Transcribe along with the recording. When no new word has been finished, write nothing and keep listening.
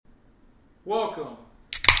Welcome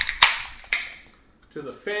to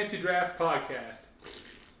the Fantasy Draft Podcast.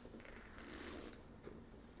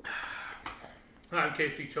 I'm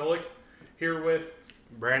Casey Cholik, here with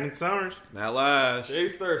Brandon Summers, Matt Lash,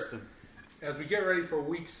 Chase Thurston. As we get ready for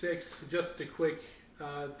Week 6, just a quick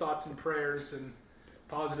thoughts and prayers and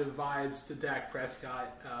positive vibes to Dak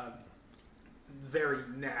Prescott. Very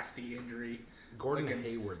nasty injury. Gordon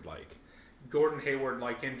Hayward-like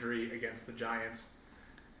injury against the Giants.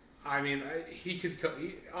 I mean,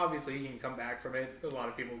 obviously he can come back from it. A lot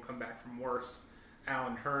of people come back from worse.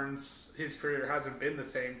 Allen Hurns, his career hasn't been the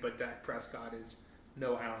same, but Dak Prescott is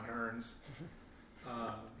no Allen Hurns.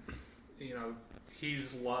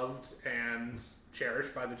 He's loved and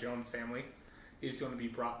cherished by the Jones family. He's going to be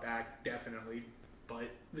brought back, definitely.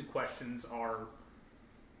 But the questions are,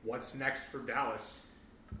 what's next for Dallas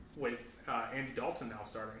with Andy Dalton now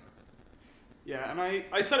starting? Yeah, and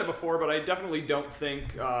I said it before, but I definitely don't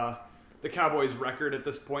think the Cowboys' record at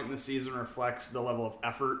this point in the season reflects the level of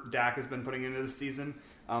effort Dak has been putting into the season.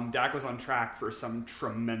 Dak was on track for some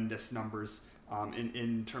tremendous numbers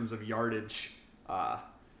in terms of yardage. I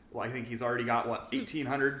think he's already got,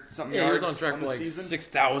 1,800-something yards. He was on track for like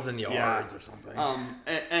 6,000 yards or something.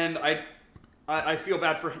 And I feel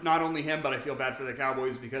bad for not only him, but I feel bad for the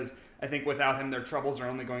Cowboys because I think without him, their troubles are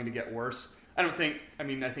only going to get worse. I think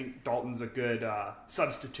Dalton's a good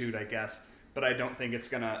substitute, I guess, but I don't think it's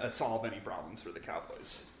going to solve any problems for the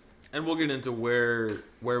Cowboys. And we'll get into where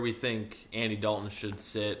we think Andy Dalton should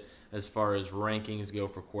sit as far as rankings go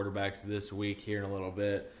for quarterbacks this week here in a little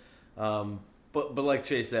bit. But like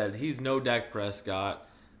Chase said, he's no Dak Prescott.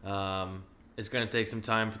 It's going to take some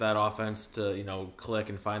time for that offense to click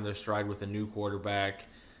and find their stride with a new quarterback.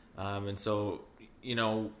 And so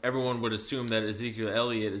everyone would assume that Ezekiel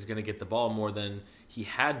Elliott is going to get the ball more than he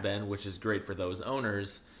had been, which is great for those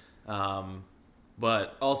owners.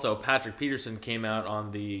 But also Patrick Peterson came out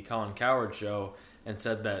on the Colin Cowherd show and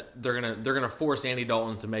said that they're gonna force Andy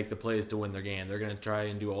Dalton to make the plays to win their game. They're gonna try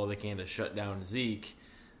and do all they can to shut down Zeke,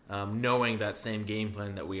 knowing that same game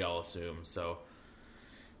plan that we all assume. So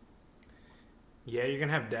yeah, you're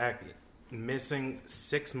gonna have Dak missing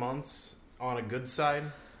 6 months on a good side.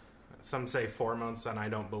 Some say 4 months, and I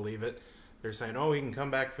don't believe it. They're saying, he can come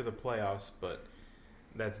back for the playoffs, but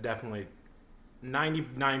that's definitely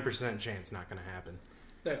 99% chance not going to happen.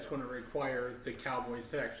 That's going to require the Cowboys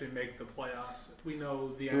to actually make the playoffs. We know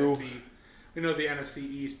the True. NFC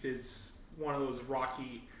East is one of those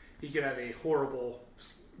rocky. You could have a horrible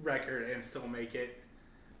record and still make it.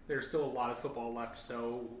 There's still a lot of football left,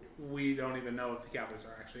 so we don't even know if the Cowboys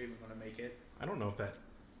are actually even going to make it. I don't know if that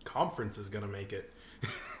conference is going to make it.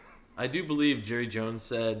 I do believe Jerry Jones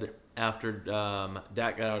said after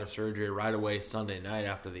Dak got out of surgery right away Sunday night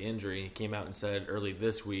after the injury, he came out and said early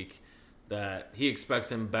this week that he expects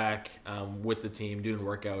him back with the team doing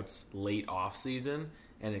workouts late off season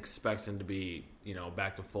and expects him to be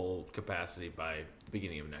back to full capacity by the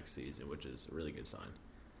beginning of next season, which is a really good sign.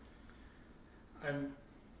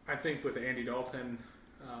 I think with Andy Dalton,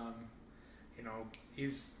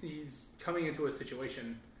 he's coming into a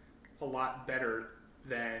situation a lot better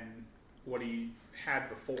than what he had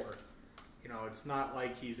before. It's not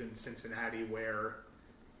like he's in Cincinnati where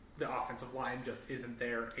the offensive line just isn't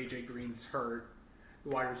there. AJ Green's hurt. The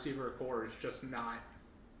wide receiver core is just not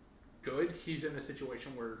good. He's in a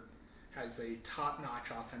situation where has a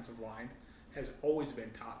top-notch offensive line, has always been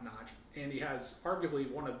top-notch, and he has arguably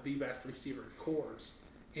one of the best receiver cores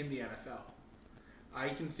in the NFL. I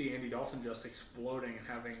can see Andy Dalton just exploding and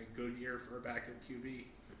having a good year for a backup QB.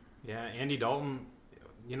 Yeah, Andy Dalton,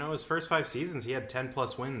 his first 5 seasons, he had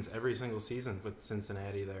 10-plus wins every single season with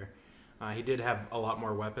Cincinnati there. He did have a lot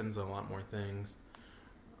more weapons and a lot more things.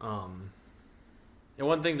 And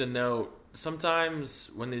one thing to note,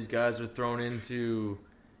 sometimes when these guys are thrown into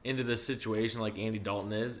this situation like Andy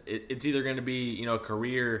Dalton is, it's either going to be a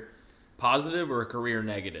career positive or a career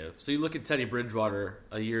negative. So you look at Teddy Bridgewater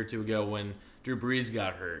a year or two ago when Drew Brees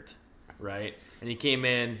got hurt, right? And he came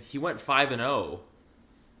in, he went 5-0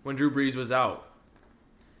 when Drew Brees was out.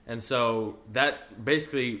 And so that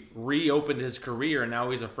basically reopened his career, and now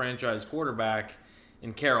he's a franchise quarterback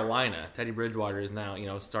in Carolina. Teddy Bridgewater is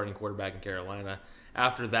now, starting quarterback in Carolina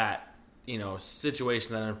after that,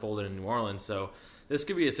 situation that unfolded in New Orleans. So this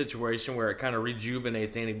could be a situation where it kind of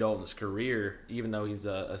rejuvenates Andy Dalton's career, even though he's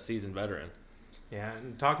a seasoned veteran. Yeah,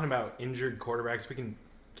 and talking about injured quarterbacks,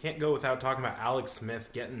 can't go without talking about Alex Smith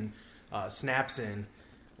getting snaps in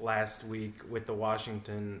last week with the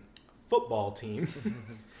Washington football team.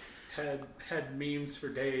 had memes for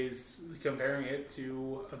days comparing it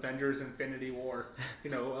to Avengers Infinity War.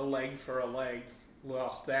 A leg for a leg.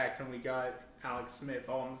 Lost that and we got Alex Smith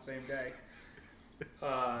all on the same day.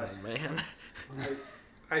 Uh, Oh, man.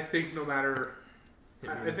 I think no matter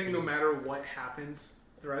what happens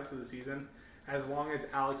the rest of the season, as long as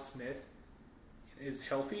Alex Smith is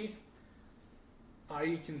healthy,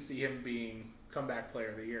 I can see him being comeback player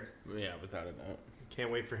of the year. Yeah, without a doubt.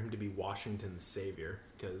 Can't wait for him to be Washington's savior,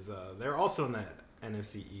 because they're also in that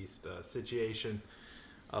NFC East situation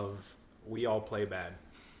of we all play bad.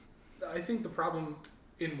 I think the problem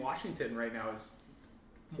in Washington right now is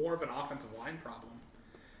more of an offensive line problem.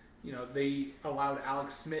 You know, they allowed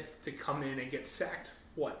Alex Smith to come in and get sacked,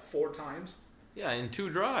 4 times? Yeah, in 2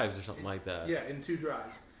 drives or something like that. Yeah, in 2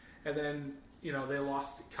 drives. And then, you know, they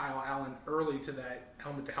lost Kyle Allen early to that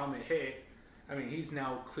helmet-to-helmet hit. I mean, he's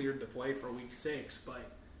now cleared to play for week 6,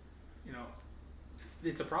 but, you know,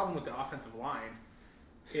 it's a problem with the offensive line.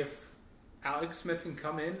 If Alex Smith can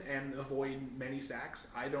come in and avoid many sacks,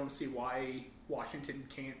 I don't see why Washington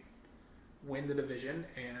can't win the division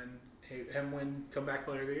and him win comeback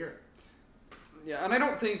player of the year. Yeah, and I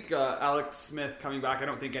don't think Alex Smith coming back, I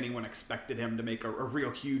don't think anyone expected him to make a real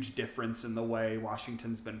huge difference in the way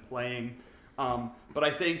Washington's been playing. But I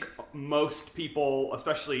think most people,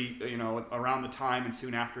 especially around the time and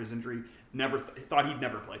soon after his injury, thought he'd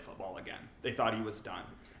never play football again. They thought he was done.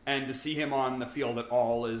 And to see him on the field at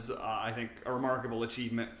all is, I think, a remarkable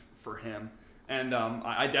achievement for him. And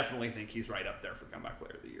I definitely think he's right up there for comeback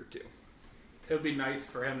player of the year, too. It would be nice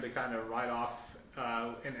for him to kind of ride off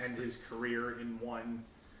and end his career in one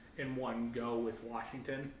go with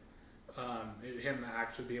Washington. Him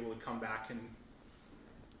actually be able to come back and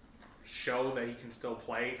show that he can still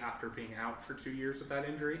play after being out for 2 years with that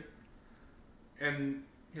injury. And,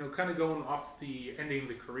 kind of going off the ending of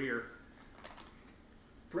the career,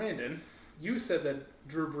 Brandon, you said that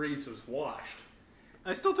Drew Brees was washed.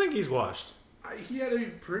 I still think he's washed. He had a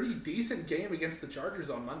pretty decent game against the Chargers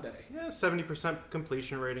on Monday. Yeah, 70%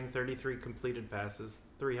 completion rating, 33 completed passes,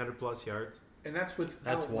 300-plus yards. And that's without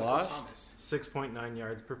That's Michael washed? Thomas. 6.9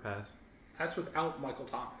 yards per pass. That's without Michael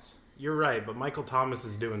Thomas. You're right, but Michael Thomas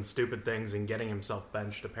is doing stupid things and getting himself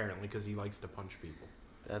benched, apparently, because he likes to punch people.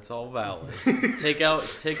 That's all valid. Take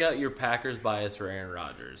out your Packers bias for Aaron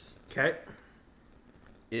Rodgers. Okay.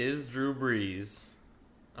 Is Drew Brees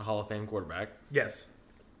a Hall of Fame quarterback? Yes.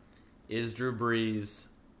 Is Drew Brees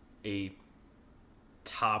a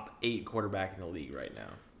top 8 quarterback in the league right now?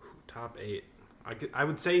 Top 8. I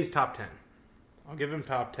would say he's top 10. I'll give him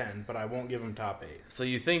top 10, but I won't give him top 8. So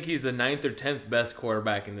you think he's the 9th or 10th best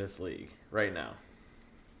quarterback in this league right now?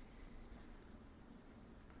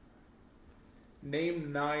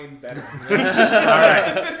 Name 9 better. All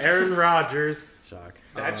right. Aaron Rodgers. Shock.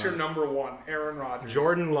 That's your number 1, Aaron Rodgers.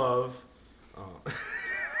 Jordan Love.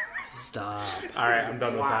 Stop. All right, I'm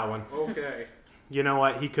done with that one. Okay. You know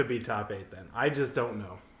what? He could be top 8 then. I just don't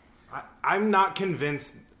know. I'm not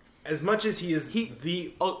convinced. As much as he is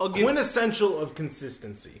the quintessential of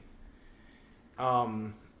consistency,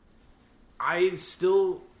 I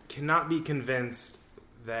still cannot be convinced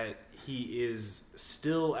that he is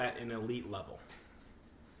still at an elite level.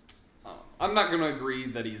 I'm not going to agree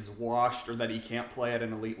that he's washed or that he can't play at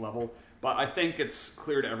an elite level, but I think it's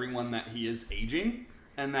clear to everyone that he is aging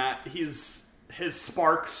and that his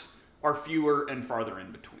sparks are fewer and farther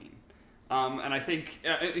in between. And I think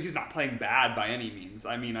he's not playing bad by any means.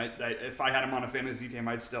 I mean, if I had him on a fantasy team,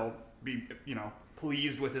 I'd still be,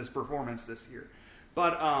 pleased with his performance this year.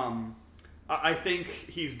 But I think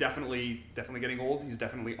he's definitely getting old. He's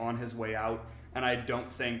definitely on his way out, and I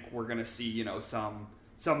don't think we're going to see,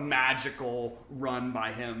 some magical run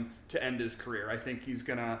by him to end his career. I think he's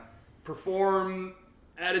going to perform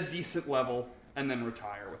at a decent level and then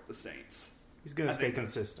retire with the Saints. He's going to stay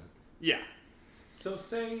consistent. Yeah. So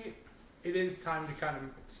say it is time to kind of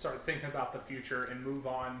start thinking about the future and move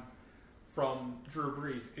on from Drew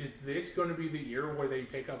Brees. Is this going to be the year where they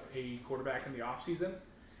pick up a quarterback in the offseason?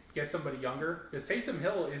 Get somebody younger? Because Taysom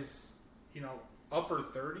Hill is, upper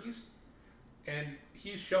 30s, and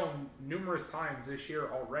he's shown numerous times this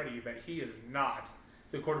year already that he is not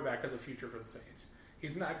the quarterback of the future for the Saints.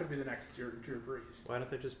 He's not going to be the next Drew Brees. Why don't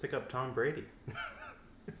they just pick up Tom Brady?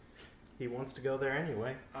 He wants to go there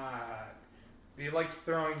anyway. He likes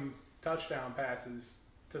throwing touchdown passes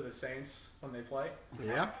to the Saints when they play.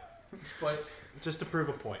 Yeah. But just to prove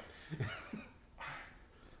a point.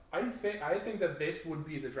 I think that this would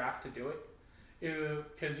be the draft to do it.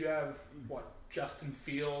 Because you have, Justin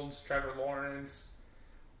Fields, Trevor Lawrence,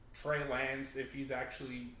 Trey Lance, if he's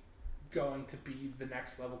actually going to be the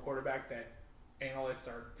next level quarterback that analysts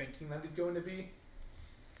are thinking that he's going to be.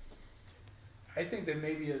 I think there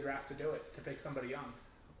may be a draft to do it, to pick somebody young.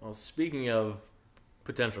 Well, speaking of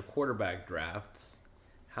potential quarterback drafts,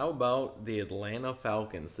 How about the Atlanta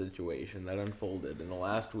Falcons situation that unfolded in the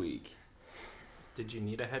last week? Did you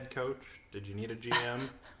need a head coach? Did you need a GM?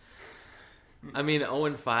 I mean,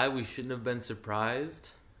 0-5, we shouldn't have been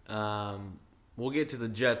surprised. We'll get to the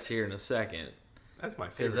Jets here in a second. That's my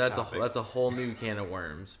favorite Because that's topic. that's a whole new can of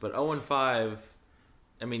worms. But 0-5,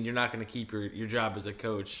 I mean, you're not going to keep your job as a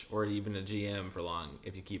coach or even a GM for long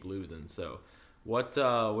if you keep losing. So what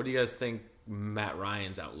do you guys think Matt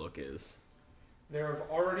Ryan's outlook is? There have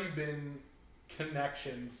already been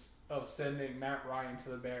connections of sending Matt Ryan to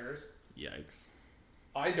the Bears. Yikes.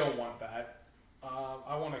 I don't want that.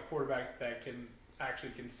 I want a quarterback that can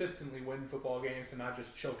actually consistently win football games and not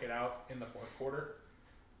just choke it out in the fourth quarter.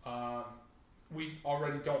 We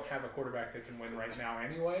already don't have a quarterback that can win right now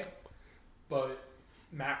anyway, but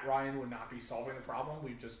Matt Ryan would not be solving the problem.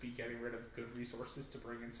 We'd just be getting rid of good resources to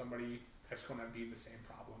bring in somebody that's going to be the same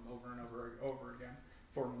problem over and over again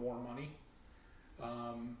for more money.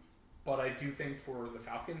 But I do think for the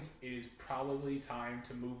Falcons, it is probably time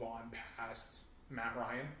to move on past Matt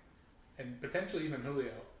Ryan and potentially even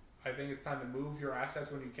Julio. I think it's time to move your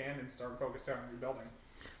assets when you can and start focusing on rebuilding.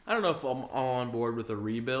 I don't know if I'm all on board with a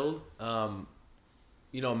rebuild.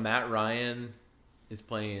 Matt Ryan is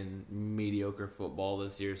playing mediocre football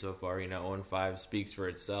this year so far. 0-5 speaks for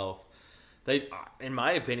itself. They, in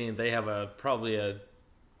my opinion, they have probably a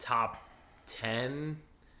top 10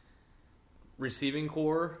 receiving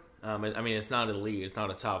core. I mean, it's not elite. It's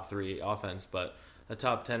not a top 3 offense, but a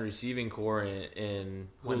top 10 receiving core in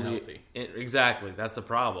When Julio. healthy. Exactly. That's the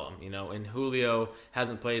problem. And Julio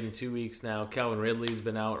hasn't played in 2 weeks now. Calvin Ridley's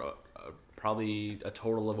been out probably a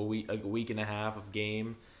total of a week and a half of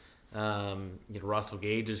game. Russell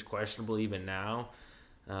Gage is questionable even now.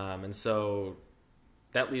 And so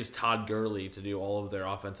that leaves Todd Gurley to do all of their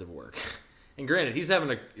offensive work. And granted, he's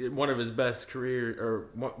having one of his best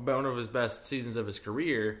seasons of his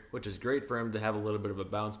career, which is great for him to have a little bit of a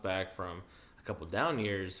bounce back from a couple down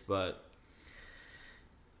years. But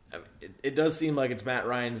I mean, it does seem like it's Matt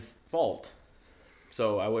Ryan's fault.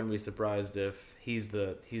 So I wouldn't be surprised if he's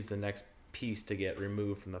the next piece to get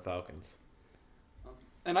removed from the Falcons.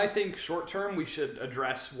 And I think short term we should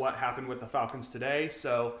address what happened with the Falcons today.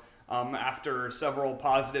 So after several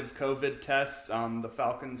positive COVID tests, the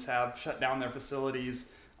Falcons have shut down their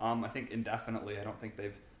facilities, I think indefinitely. I don't think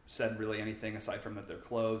they've said really anything aside from that they're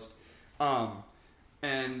closed.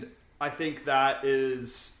 And I think that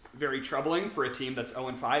is very troubling for a team that's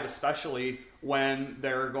 0-5, especially when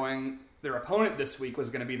their opponent this week was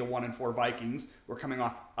going to be the 1-4 Vikings. We're coming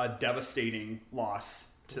off a devastating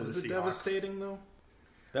loss to the Seahawks. Was it devastating, though?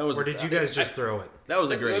 Or did you guys just throw it? That was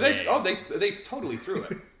a great game. They totally threw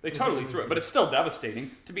it. They totally threw it, but it's still devastating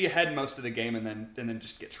to be ahead most of the game and then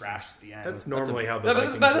just get trashed at the end. That's normally how the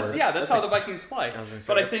Vikings work. Yeah, that's how the Vikings play.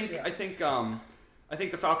 But I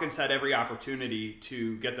think the Falcons had every opportunity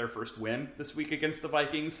to get their first win this week against the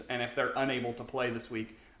Vikings, and if they're unable to play this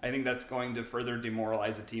week, I think that's going to further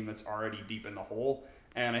demoralize a team that's already deep in the hole,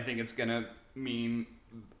 and I think it's going to mean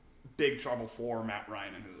big trouble for Matt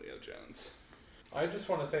Ryan and Julio Jones. I just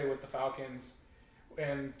want to say with the Falcons,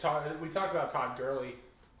 and we talked about Todd Gurley,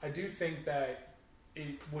 I do think that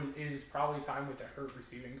it is probably time with the hurt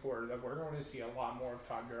receiving core that we're going to see a lot more of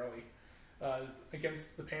Todd Gurley.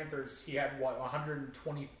 Against the Panthers, he had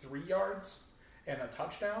 123 yards and a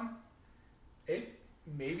touchdown. It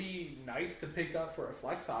may be nice to pick up for a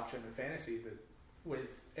flex option in fantasy,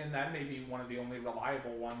 and that may be one of the only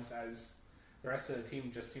reliable ones, as the rest of the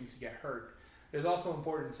team just seems to get hurt. It is also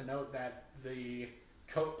important to note that the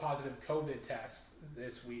positive COVID test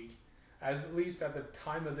this week, at least at the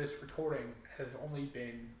time of this recording, has only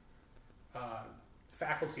been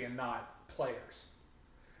faculty and not players.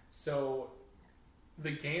 So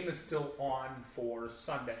the game is still on for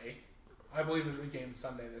Sunday. I believe that the game is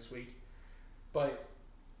Sunday this week. But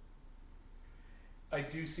I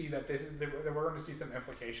do see that we're going to see some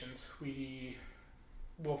implications. We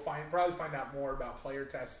will probably find out more about player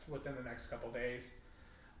tests within the next couple days.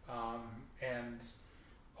 And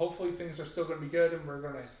hopefully things are still going to be good, and we're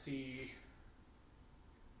going to see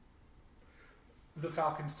the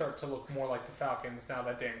Falcons start to look more like the Falcons now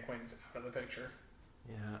that Dan Quinn's out of the picture.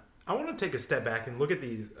 Yeah. I want to take a step back and look at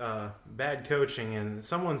these bad coaching, and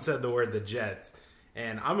someone said the word the Jets,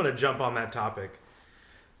 and I'm going to jump on that topic.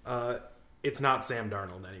 It's not Sam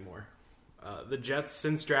Darnold anymore. The Jets,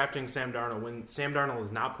 since drafting Sam Darnold, when Sam Darnold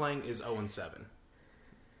is not playing, is 0-7.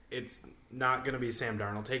 It's not going to be Sam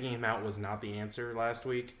Darnold. Taking him out was not the answer last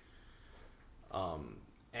week.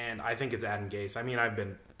 And I think it's Adam Gase. I mean, I've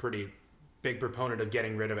been pretty big proponent of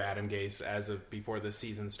getting rid of Adam Gase as of before the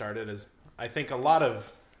season started, as I think a lot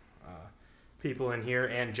of people in here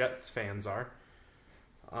and Jets fans are.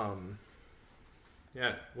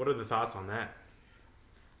 Yeah, what are the thoughts on that?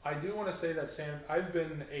 I do want to say that I've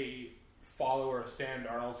been a follower of Sam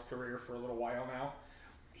Darnold's career for a little while now.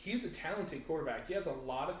 He's a talented quarterback. He has a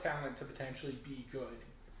lot of talent to potentially be good.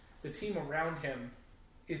 The team around him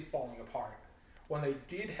is falling apart. When they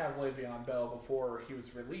did have Le'Veon Bell before he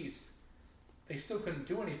was released, they still couldn't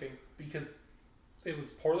do anything because it was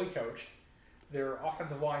poorly coached. Their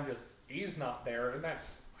offensive line just is not there, and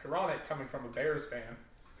that's ironic coming from a Bears fan.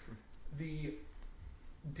 The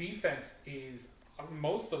defense is,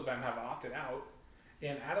 most of them have opted out,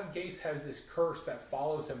 and Adam Gase has this curse that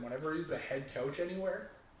follows him whenever he's a head coach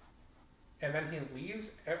anywhere, and then he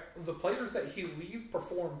leaves. The players that he leaves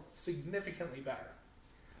perform significantly better.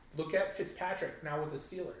 Look at Fitzpatrick now with the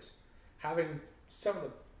Steelers, having some of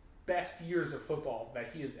the best years of football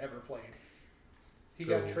that he has ever played. He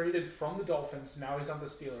got traded from the Dolphins, now he's on the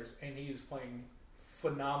Steelers, and he is playing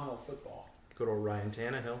phenomenal football. Good old Ryan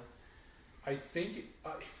Tannehill. I think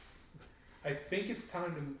it's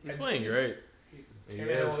time to... He's playing great.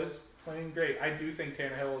 Tannehill is playing great. I do think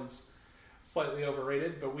Tannehill is slightly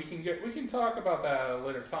overrated, but we can talk about that at a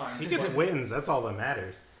later time. He gets wins. That's all that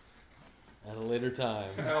matters. At a later time.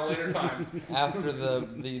 At a later time. After the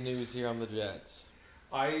news here on the Jets.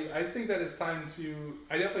 I think that it's time to...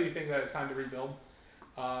 I definitely think that it's time to rebuild.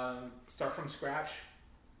 Start from scratch.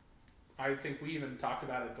 I think we even talked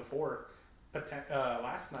about it before.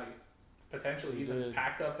 Last night. Potentially even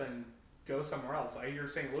pack up and go somewhere else. I hear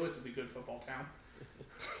St. Louis is a good football town.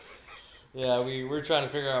 Yeah, we're trying to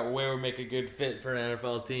figure out where we make a good fit for an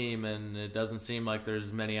NFL team, and it doesn't seem like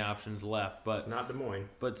there's many options left. But it's not Des Moines.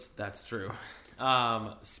 But that's true.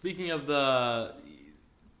 Speaking of the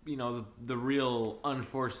real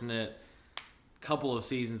unfortunate couple of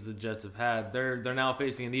seasons the Jets have had, they're now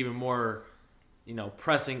facing an even more,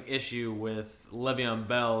 pressing issue with Le'Veon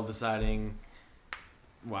Bell deciding.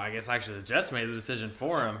 Well, I guess actually the Jets made the decision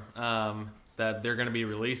for him that they're going to be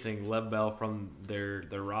releasing Lev Bell from their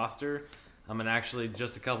roster. And actually,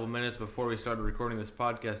 just a couple minutes before we started recording this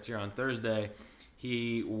podcast here on Thursday,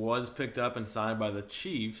 he was picked up and signed by the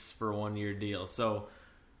Chiefs for a 1-year deal. So,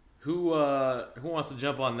 who wants to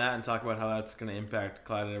jump on that and talk about how that's going to impact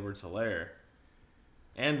Clyde Edwards-Helaire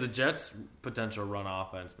and the Jets' potential run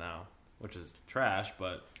offense now, which is trash,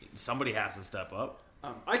 but somebody has to step up.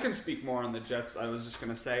 I can speak more on the Jets. I was just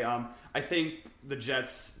going to say, I think the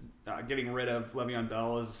Jets getting rid of Le'Veon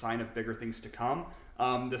Bell is a sign of bigger things to come.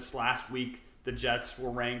 This last week, the Jets were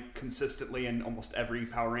ranked consistently in almost every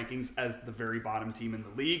power rankings as the very bottom team in the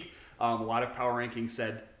league. A lot of power rankings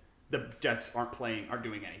said the Jets aren't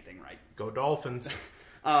doing anything right. Go Dolphins.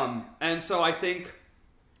 And so I think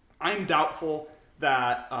I'm doubtful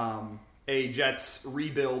that a Jets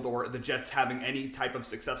rebuild or the Jets having any type of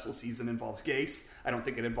successful season involves Gase. I don't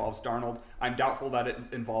think it involves Darnold. I'm doubtful that it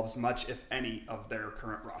involves much, if any, of their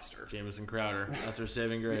current roster. Jamison Crowder. That's our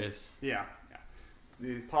saving grace. Yeah.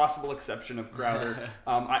 The possible exception of Crowder.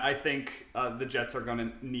 I think the Jets are going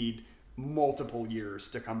to need multiple years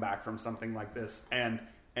to come back from something like this, and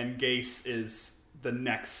Gase is the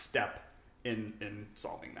next step in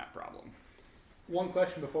solving that problem. One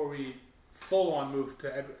question before we full-on move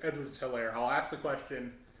to Edwards-Helaire. I'll ask the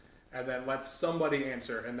question and then let somebody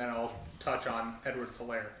answer, and then I'll touch on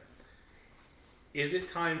Edwards-Helaire. Is it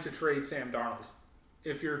time to trade Sam Darnold?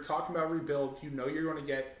 If you're talking about rebuild, you're going to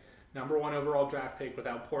get number 1 overall draft pick with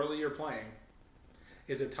how poorly you're playing.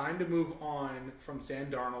 Is it time to move on from Sam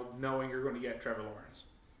Darnold knowing you're going to get Trevor Lawrence?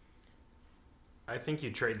 I think you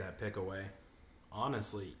trade that pick away.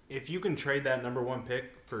 Honestly, if you can trade that number 1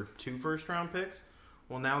 pick for 2 first-round picks,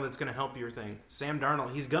 well, now that's going to help your thing. Sam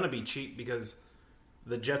Darnold, he's going to be cheap because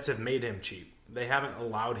the Jets have made him cheap. They haven't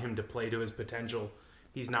allowed him to play to his potential.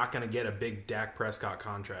 He's not going to get a big Dak Prescott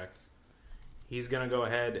contract. He's going to go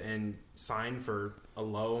ahead and sign for a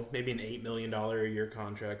low, maybe an $8 million a year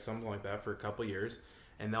contract, something like that for a couple years.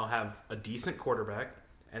 And they'll have a decent quarterback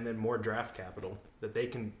and then more draft capital that they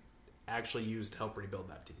can actually use to help rebuild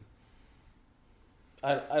that team.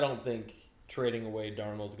 I don't think trading away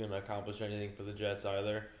Darnold's going to accomplish anything for the Jets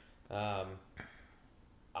either. I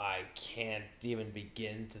can't even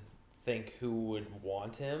begin to think who would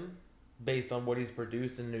want him based on what he's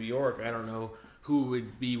produced in New York. I don't know who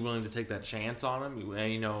would be willing to take that chance on him.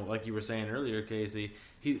 And, like you were saying earlier, Casey,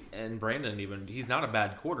 and Brandon even, he's not a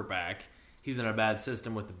bad quarterback. He's in a bad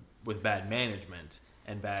system with bad management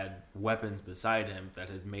and bad weapons beside him that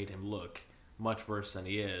has made him look much worse than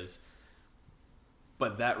he is.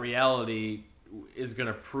 But that reality is going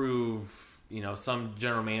to prove, some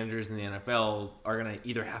general managers in the NFL are going to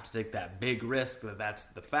either have to take that big risk that's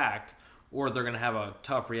the fact, or they're going to have a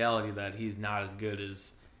tough reality that he's not as good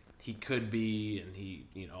as he could be,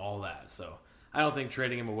 and all that. So I don't think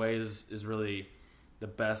trading him away is really the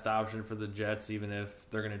best option for the Jets. Even if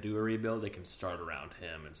they're going to do a rebuild, they can start around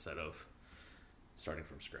him instead of starting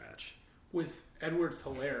from scratch. With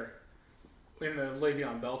Edwards-Helaire in the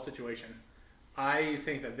Le'Veon Bell situation, I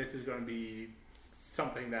think that this is going to be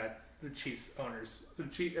something that the Chiefs owners,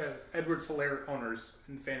 Edwards-Helaire owners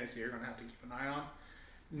in fantasy are going to have to keep an eye on,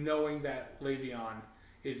 knowing that Le'Veon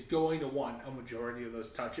is going to want a majority of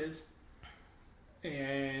those touches.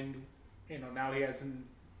 And, now he has a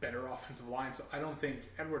better offensive line, so I don't think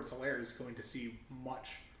Edwards-Helaire is going to see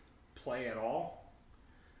much play at all.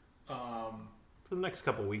 For the next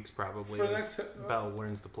couple weeks, probably, as Bell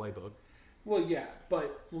learns the playbook. Well, yeah,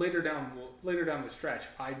 but later down the stretch,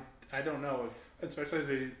 I don't know if, especially as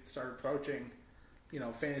we start approaching,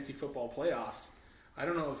 fantasy football playoffs, I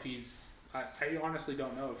don't know if I honestly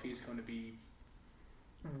don't know if he's going to be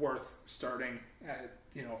worth starting at,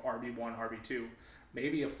 RB1, RB2.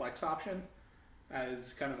 Maybe a flex option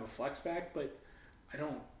as kind of a flex back, but I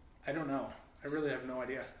don't know. I really have no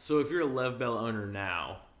idea. So if you're a Lev Bell owner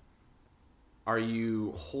now, are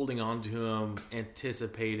you holding on to him,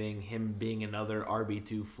 anticipating him being another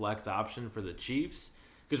RB2 flex option for the Chiefs?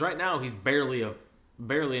 Because right now he's barely an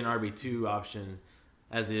RB2 option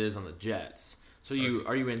as it is on the Jets. So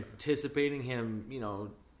are you anticipating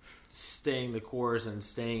him, staying the course and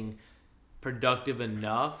staying productive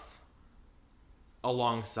enough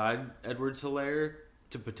alongside Edwards-Helaire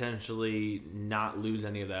to potentially not lose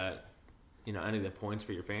any of that, any of the points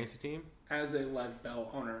for your fantasy team? As a Lev Bell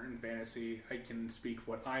owner in fantasy, I can speak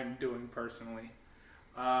what I'm doing personally.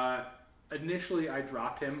 Initially, I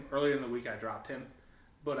dropped him. Earlier in the week, I dropped him,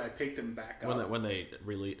 but I picked him back up. When they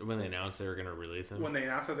announced they were going to release him? When they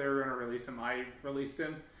announced that they were going to release him, I released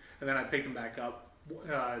him, and then I picked him back up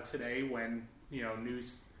today when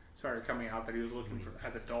news started coming out that he was looking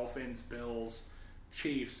at the Dolphins, Bills,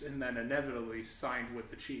 Chiefs, and then inevitably signed with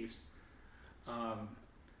the Chiefs.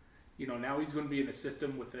 Now he's going to be in a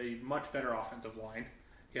system with a much better offensive line.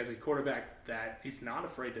 He has a quarterback that he's not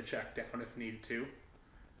afraid to check down if needed to.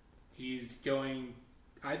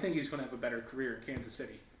 I think he's going to have a better career in Kansas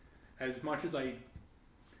City. As much as I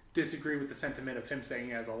disagree with the sentiment of him saying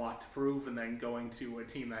he has a lot to prove and then going to a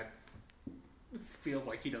team that feels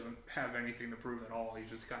like he doesn't have anything to prove at all. He's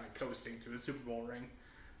just kind of coasting to a Super Bowl ring.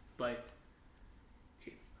 But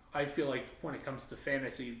I feel like when it comes to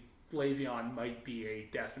fantasy, Le'Veon might be a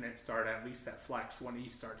definite start, at least at flex, when he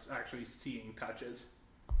starts actually seeing touches.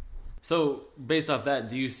 So, based off that,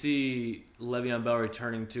 do you see Le'Veon Bell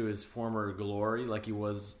returning to his former glory like he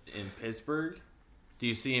was in Pittsburgh? Do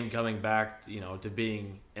you see him coming back, to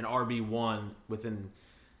being an RB1 within...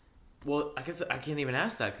 Well, I guess I can't even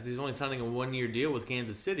ask that because he's only signing a one-year deal with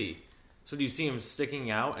Kansas City. So do you see him sticking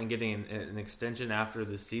out and getting an extension after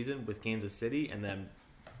the season with Kansas City and then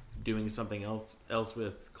doing something else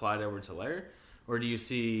with Clyde Edwards-Helaire? Or do you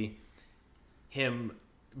see him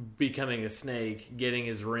becoming a snake, getting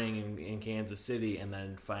his ring in Kansas City, and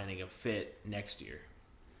then finding a fit next year?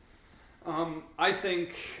 I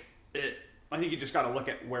think you just got to look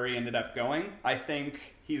at where he ended up going. I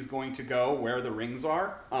think he's going to go where the rings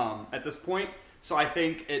are at this point. So I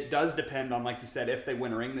think it does depend on, like you said, if they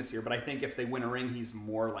win a ring this year. But I think if they win a ring, he's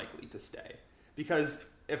more likely to stay. Because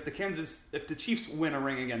if the Chiefs win a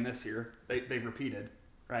ring again this year, they've repeated,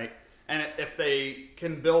 right? And if they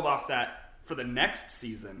can build off that for the next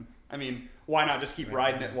season, I mean, why not just keep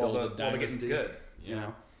riding it while the getting's good?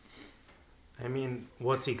 I mean,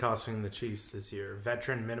 what's he costing the Chiefs this year?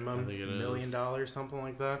 Veteran minimum, $1 million, something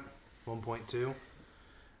like that? 1.2.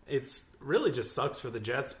 It's really just sucks for the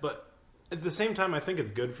Jets, but at the same time, I think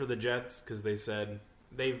it's good for the Jets because they said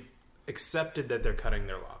they've accepted that they're cutting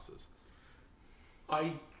their losses.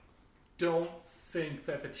 I don't think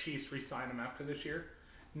that the Chiefs re-sign him after this year.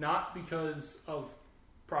 Not because of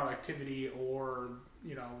productivity or,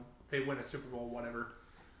 they win a Super Bowl, whatever.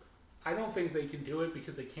 I don't think they can do it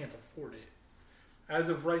because they can't afford it. As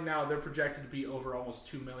of right now, they're projected to be over almost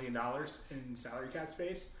 $2 million in salary cap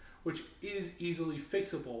space, which is easily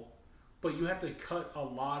fixable, but you have to cut a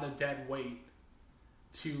lot of dead weight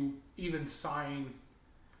to even sign,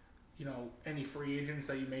 any free agents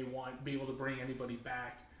that you may want, be able to bring anybody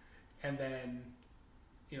back, and then,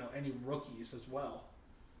 any rookies as well,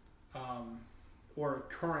 or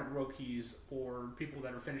current rookies or people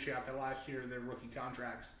that are finishing out their last year of their rookie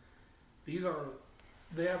contracts.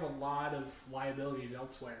 They have a lot of liabilities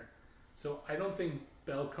elsewhere. So I don't think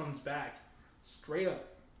Bell comes back straight up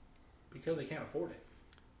because they can't afford it.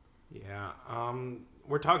 Yeah.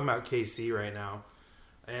 We're talking about KC right now,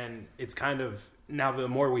 and it's kind of now the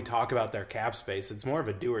more we talk about their cap space, it's more of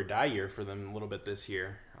a do or die year for them a little bit this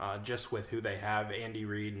year. Just with who they have, Andy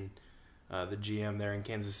Reid and the GM there in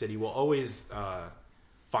Kansas City will always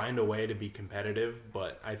find a way to be competitive.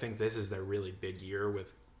 But I think this is their really big year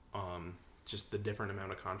with just the different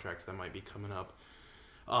amount of contracts that might be coming up.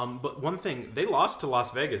 But one thing, they lost to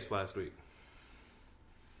Las Vegas last week.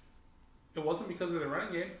 It wasn't because of the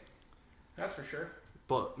running game. That's for sure.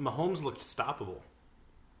 But Mahomes looked stoppable,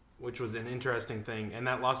 which was an interesting thing. And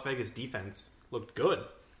that Las Vegas defense looked good.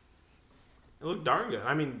 It looked darn good.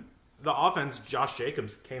 I mean, the offense, Josh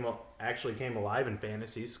Jacobs came alive in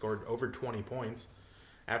fantasy, scored over 20 points.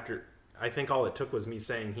 After, I think all it took was me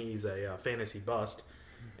saying he's a fantasy bust,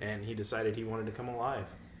 and he decided he wanted to come alive.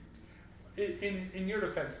 In your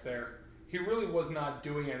defense there, he really was not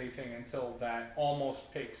doing anything until that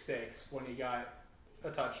almost pick six when he got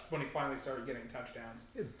when he finally started getting touchdowns.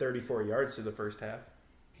 He had 34 yards through the first half.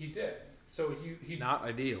 He did. So he Not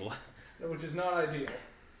ideal. which is not ideal.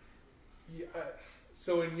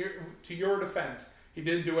 So to your defense, he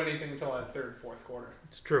didn't do anything until that third, fourth quarter.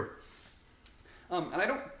 It's true. And I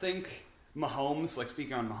don't think Mahomes, like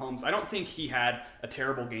speaking on Mahomes, I don't think he had a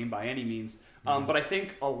terrible game by any means. But I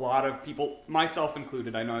think a lot of people, myself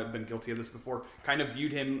included, I know I've been guilty of this before, kind of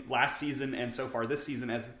viewed him last season and so far this season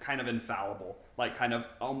as kind of infallible, like kind of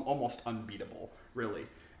almost unbeatable, really.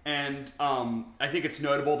 And I think it's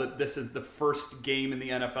notable that this is the first game in the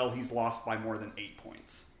NFL he's lost by more than 8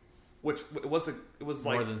 points, which it was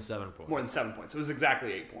like More than 7 points. More than 7 points. It was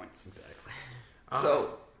exactly 8 points. Exactly.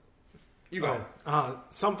 So you go.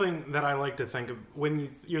 Something that I like to think of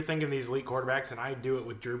when you're thinking these elite quarterbacks, and I do it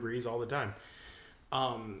with Drew Brees all the time.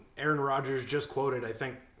 Aaron Rodgers just quoted, I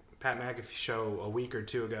think, Pat McAfee show a week or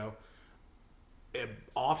two ago.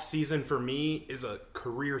 Off season for me is a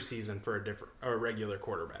career season for a regular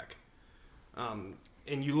quarterback. And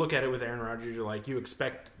you look at it with Aaron Rodgers, you're like, you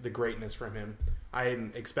expect the greatness from him. I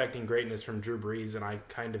am expecting greatness from Drew Brees, and I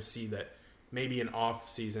kind of see that maybe an off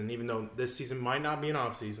season, even though this season might not be an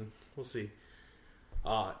off season, we'll see,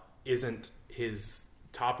 isn't his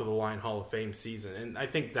top of the line Hall of Fame season. And I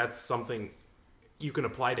think that's something you can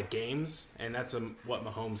apply to games, and that's what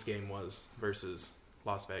Mahomes' game was versus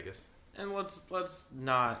Las Vegas. And let's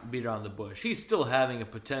not beat around the bush. He's still having a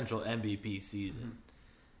potential MVP season.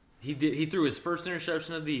 He threw his first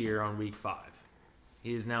interception of the year on week 5.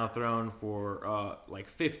 He's now thrown for like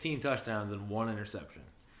 15 touchdowns and 1 interception.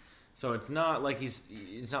 So it's not like he's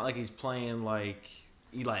playing like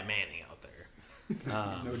Eli Manning out there. He's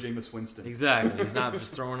no Jameis Winston. Exactly. He's not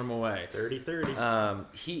just throwing them away. 30-30.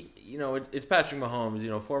 It's Patrick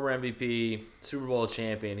Mahomes, former MVP, Super Bowl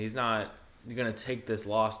champion. He's not going to take this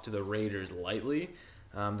loss to the Raiders lightly.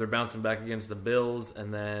 They're bouncing back against the Bills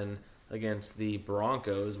and then against the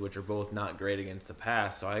Broncos, which are both not great against the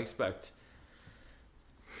pass. So I expect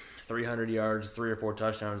 300 yards, 3 or 4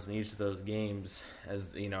 touchdowns in each of those games as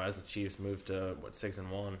the Chiefs move to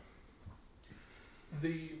 6-1.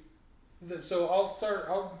 So I'll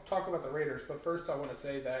talk about the Raiders, but first I want to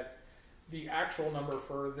say that the actual number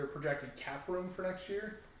for their projected cap room for next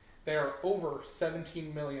year, they are over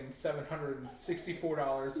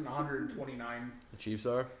 $17,764,129. The Chiefs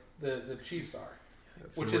are? The Chiefs are.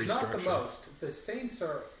 That's Which some is not the restructuring. most. The Saints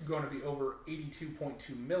are going to be over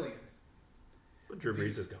 $82.2 million. But Drew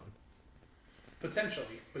Brees is gone.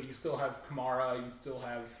 Potentially. But you still have Kamara, you still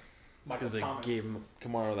have Michael Because they Thomas. gave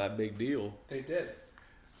Kamara that big deal. They did.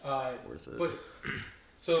 Worth it. But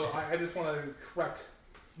so I just want to correct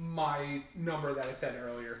my number that I said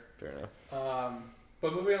earlier. Fair enough.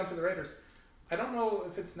 But moving on to the Raiders, I don't know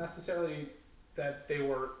if it's necessarily that they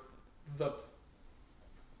were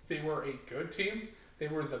a good team. They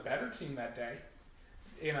were the better team that day,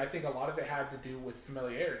 and I think a lot of it had to do with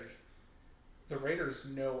familiarity. The Raiders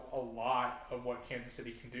know a lot of what Kansas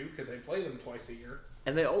City can do because they play them twice a year.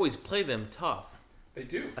 And they always play them tough. They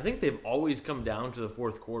do. I think they've always come down to the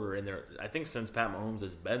fourth quarter, and I think since Pat Mahomes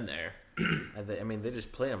has been there, they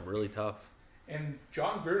just play them really tough. And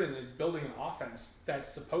John Gruden is building an offense that's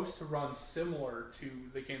supposed to run similar to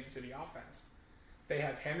the Kansas City offense. They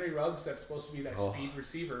have Henry Ruggs that's supposed to be that speed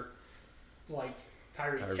receiver like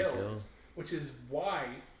Tyreek Hill, which is why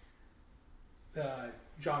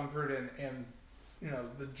John Gruden and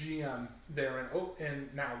the GM there in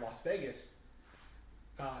now Las Vegas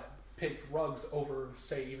picked Ruggs over,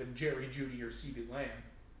 say, even Jerry Jeudy or CeeDee Lamb.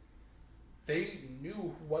 They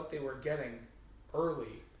knew what they were getting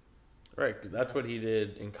early. Right, 'cause that's what he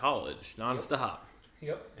did in college, nonstop.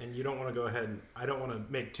 Yep. And you don't want to go ahead and I don't want to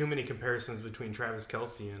make too many comparisons between Travis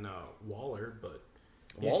Kelce and Waller, but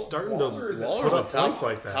he's starting Waller's to Waller's put a up points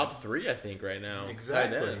like that. top 3, I think, right now.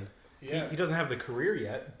 Exactly. Tight end. Yeah. He doesn't have the career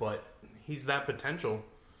yet, but he's that potential.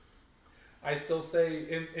 I still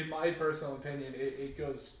say, in my personal opinion, it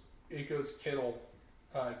goes Kittle,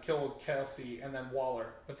 Kelsey, and then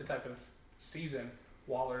Waller with the type of season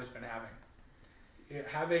Waller's been having.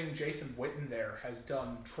 Having Jason Witten there has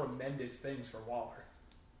done tremendous things for Waller.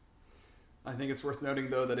 I think it's worth noting,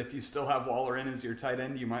 though, that if you still have Waller in as your tight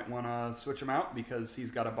end, you might want to switch him out because he's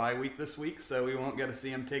got a bye week this week, so we won't get to see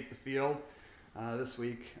him take the field this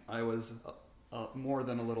week. I was more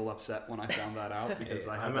than a little upset when I found that out because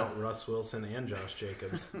I meant Russ Wilson and Josh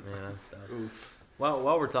Jacobs. Man, that's tough. Oof. Well,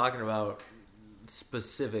 while we're talking about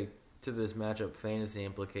specific to this matchup fantasy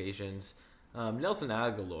implications, Nelson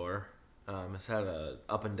Aguilar has had a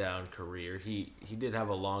up and down career. He did have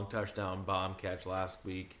a long touchdown bomb catch last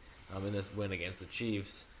week in this win against the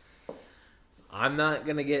Chiefs. I'm not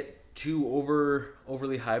gonna get too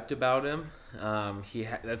overly hyped about him.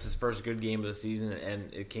 That's his first good game of the season,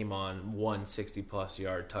 and it came on 160+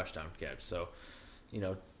 yard touchdown catch. So,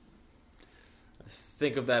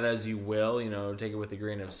 think of that as you will. Take it with a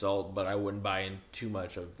grain of salt. But I wouldn't buy in too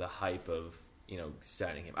much of the hype of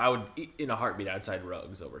signing him. I would, in a heartbeat, outside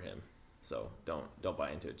Ruggs over him. So don't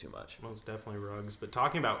buy into it too much. Most definitely Ruggs. But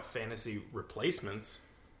talking about fantasy replacements,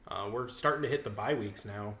 we're starting to hit the bye weeks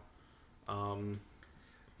now.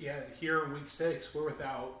 Yeah, here in week 6, we're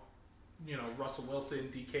without, Russell Wilson,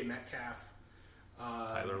 DK Metcalf,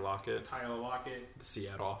 Tyler Lockett, the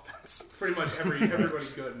Seattle offense. Pretty much everybody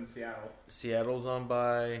good in Seattle. Seattle's on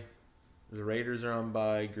bye. The Raiders are on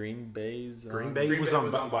bye. Green Bay was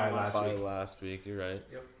on bye last week. You're right.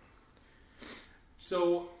 Yep.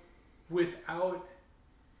 So, without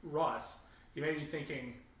Russ, you may be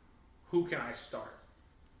thinking, who can I start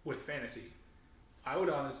with fantasy? I would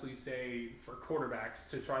honestly say for quarterbacks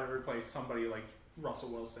to try to replace somebody like Russell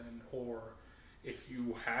Wilson, or if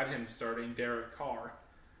you had him starting, Derek Carr.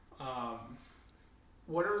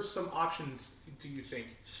 What are some options, do you think?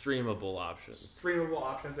 Streamable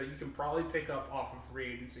options that you can probably pick up off of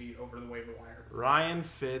free agency over the waiver wire. Ryan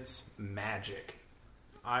Fitzmagic.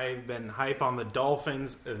 I've been hype on the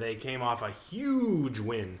Dolphins. They came off a huge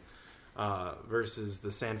win versus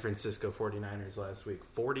the San Francisco 49ers last week.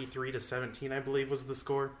 43-17, I believe, was the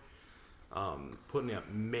score. Putting up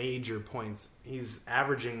major points. He's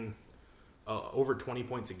averaging over 20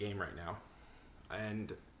 points a game right now.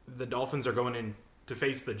 And the Dolphins are going in to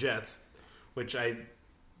face the Jets, which I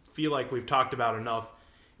feel like we've talked about enough,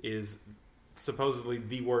 is supposedly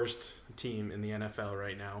the worst team in the NFL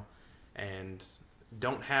right now. And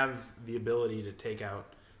don't have the ability to take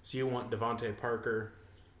out. So you want Devontae Parker.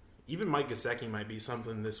 Even Mike Gesicki might be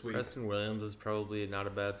something this week. Preston Williams is probably not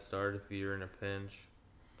a bad start if you're in a pinch.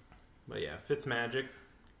 But yeah, Fitzmagic.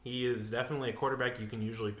 He is definitely a quarterback you can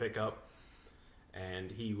usually pick up.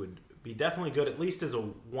 And he would be definitely good, at least as a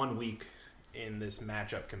 1 week in this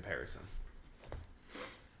matchup comparison.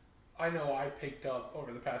 I know I picked up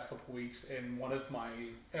over the past couple weeks in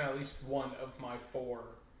at least one of my 4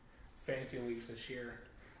 fantasy leagues this year.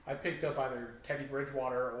 I picked up either Teddy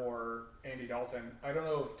Bridgewater or Andy Dalton. I don't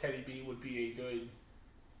know if Teddy B would be a good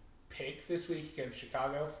pick this week against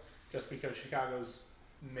Chicago, just because Chicago's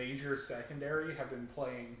major secondary have been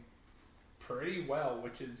playing pretty well,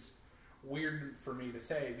 which is weird for me to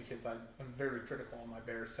say because I'm very critical on my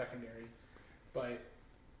Bears secondary. But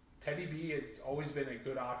Teddy B has always been a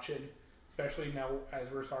good option, especially now as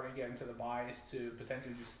we're starting to get into the buys, to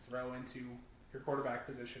potentially just throw into your quarterback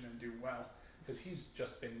position and do well, because he's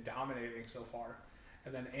just been dominating so far.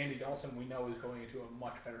 And then Andy Dalton, we know, is going into a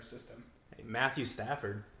much better system. Hey, Matthew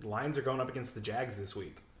Stafford. The Lions are going up against the Jags this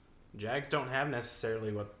week. Jags don't have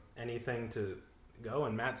necessarily anything to go,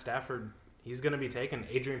 and Matt Stafford, he's going to be taken.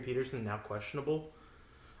 Adrian Peterson, now questionable,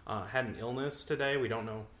 had an illness today. We don't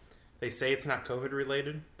know. They say it's not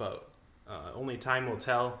COVID-related, but only time will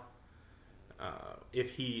tell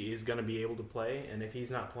if he is going to be able to play. And if he's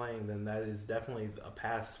not playing, then that is definitely a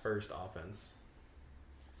pass-first offense.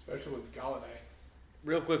 Especially with Galladay.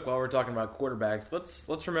 Real quick, while we're talking about quarterbacks,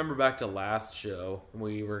 let's remember back to last show.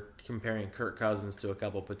 We were comparing Kirk Cousins to a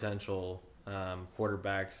couple potential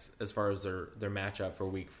quarterbacks as far as their matchup for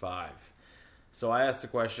Week 5. So I asked the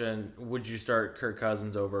question, would you start Kirk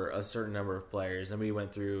Cousins over a certain number of players? And we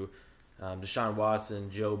went through Deshaun Watson,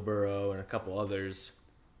 Joe Burrow, and a couple others.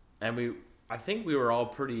 And I think we were all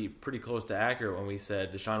pretty close to accurate when we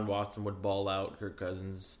said Deshaun Watson would ball out, Kirk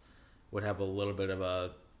Cousins would have a little bit of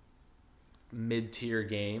a mid-tier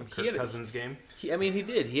game. Cousins game? He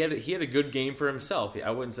did. He had a good game for himself.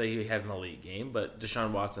 I wouldn't say he had an elite game, but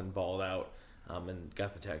Deshaun Watson balled out and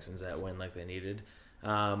got the Texans that win like they needed.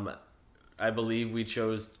 I believe we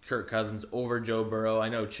chose Kirk Cousins over Joe Burrow. I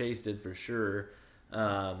know Chase did for sure,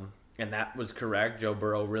 and that was correct. Joe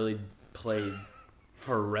Burrow really played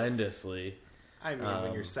horrendously. I mean,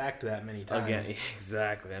 when you're sacked that many times. Again,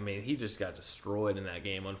 exactly. I mean, he just got destroyed in that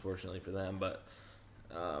game, unfortunately for them. But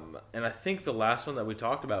and I think the last one that we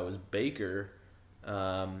talked about was Baker,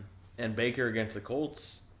 and Baker against the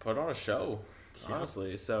Colts put on a show,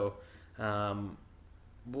 honestly. So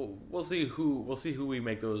we'll see who we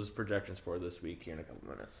make those projections for this week here in a couple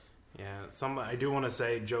minutes. Yeah, I do want to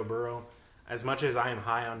say Joe Burrow. As much as I am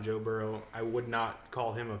high on Joe Burrow, I would not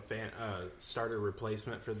call him a starter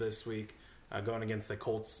replacement for this week. Going against the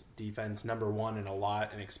Colts defense, number one in a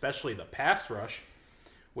lot, and especially the pass rush,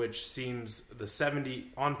 which seems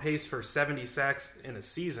on pace for 70 sacks in a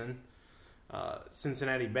season.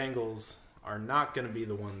 Cincinnati Bengals are not going to be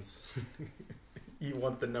the ones you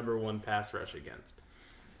want the number one pass rush against.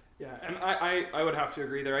 Yeah, and I would have to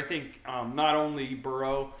agree there. I think not only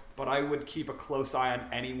Burrow, but I would keep a close eye on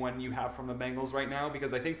anyone you have from the Bengals right now,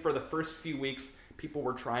 because I think for the first few weeks, people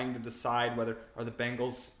were trying to decide whether are the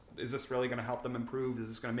Bengals, is this really going to help them improve? Is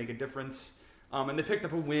this going to make a difference? And they picked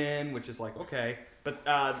up a win, which is like, okay. But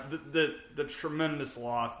the tremendous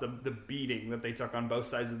loss, the beating that they took on both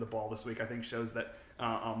sides of the ball this week, I think shows that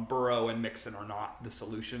Burrow and Mixon are not the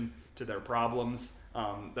solution to their problems.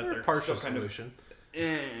 That they're partial still kind solution.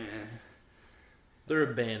 They're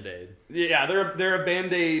a Band-Aid. Yeah, they're a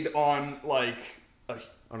Band-Aid on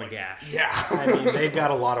a gash. Yeah. I mean, they've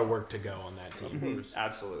got a lot of work to go on that team.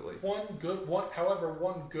 Absolutely. One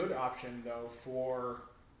good option though for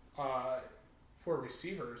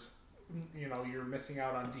receivers, you're missing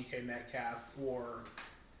out on DK Metcalf or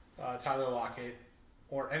Tyler Lockett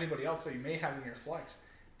or anybody else that you may have in your flex.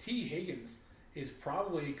 T. Higgins is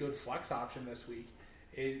probably a good flex option this week.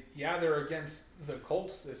 They're against the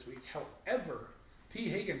Colts this week. However, T.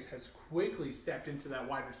 Higgins has quickly stepped into that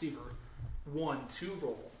wide receiver 1-2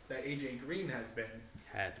 role that AJ Green has been.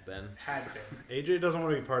 Had been. AJ doesn't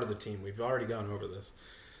want to be part of the team. We've already gone over this.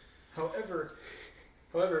 However,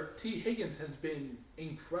 T. Higgins has been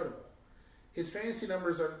incredible. His fantasy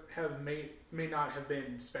numbers may not have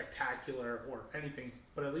been spectacular or anything,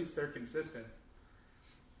 but at least they're consistent.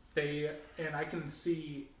 And I can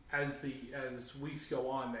see as weeks go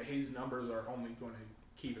on that his numbers are only going to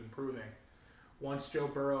keep improving. Once Joe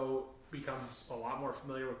Burrow becomes a lot more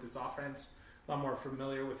familiar with this offense, a lot more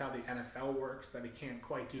familiar with how the NFL works, that he can't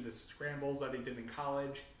quite do the scrambles that he did in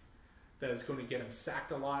college, that is going to get him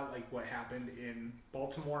sacked a lot, like what happened in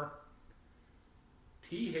Baltimore.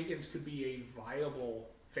 T. Higgins could be a viable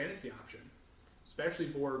fantasy option, especially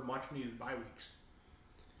for much-needed bye weeks.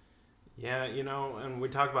 Yeah, and we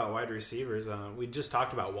talk about wide receivers. We just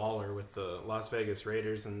talked about Waller with the Las Vegas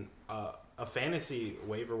Raiders, and a fantasy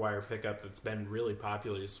waiver wire pickup that's been really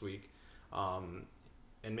popular this week, and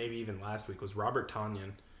maybe even last week, was Robert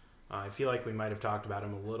Tonyan. I feel like we might have talked about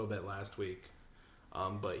him a little bit last week,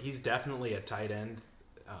 but he's definitely a tight end,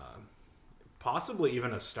 possibly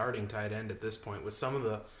even a starting tight end at this point, with some of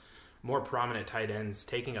the more prominent tight ends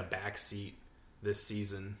taking a back seat this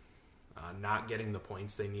season, not getting the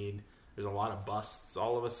points they need. There's a lot of busts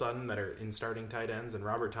all of a sudden that are in starting tight ends, and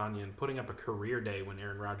Robert Tonyan putting up a career day when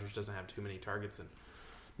Aaron Rodgers doesn't have too many targets, and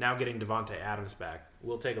now getting Devontae Adams back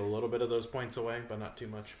will take a little bit of those points away, but not too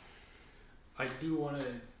much. I do want to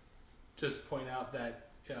just point out that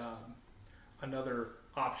another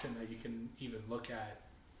option that you can even look at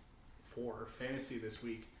for fantasy this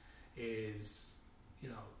week is,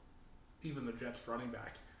 even the Jets running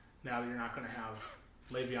back. Now that you're not going to have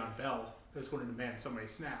Le'Veon Bell that's going to demand so many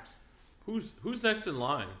snaps. Who's next in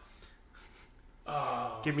line?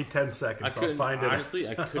 Give me 10 seconds. I'll find it. Honestly,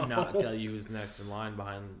 I could not tell you who's next in line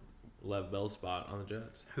behind Lev Bell's spot on the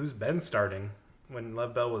Jets. Who's been starting when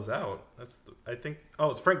Lev Bell was out?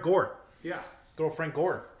 It's Frank Gore. Yeah. Good old Frank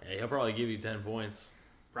Gore. Hey, he'll probably give you 10 points.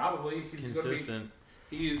 Probably. He's consistent.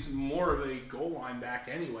 He's more of a goal line back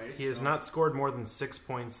anyway. He has not scored more than 6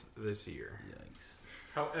 points this year. Yikes.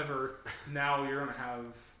 However, now you're going to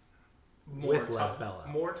have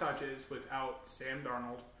more touches without Sam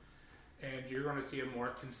Darnold, and you're going to see a more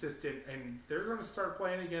consistent, and they're going to start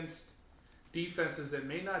playing against defenses that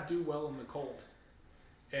may not do well in the cold.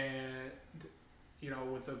 And,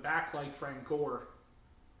 with a back like Frank Gore,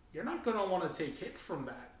 you're not going to want to take hits from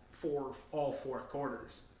that for all 4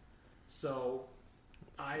 quarters. So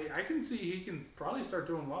I can see he can probably start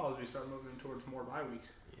doing well as we start moving towards more bye weeks.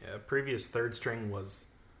 Yeah, previous third string was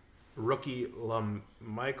rookie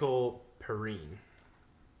Michael Perrine.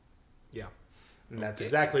 Yeah, and that's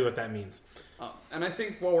exactly what that means. And I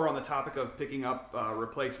think while we're on the topic of picking up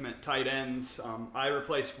replacement tight ends, I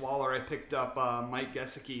replaced Waller. I picked up Mike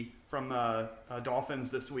Gesicki from the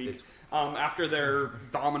Dolphins this week. After their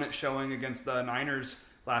dominant showing against the Niners,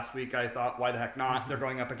 last week. I thought, why the heck not? They're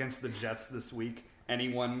going up against the Jets this week.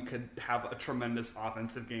 Anyone could have a tremendous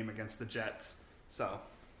offensive game against the Jets. So,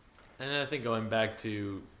 and I think going back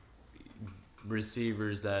to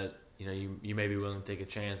receivers that you may be willing to take a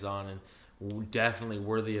chance on and definitely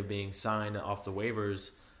worthy of being signed off the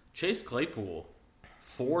waivers, Chase Claypool,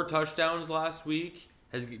 4 touchdowns last week,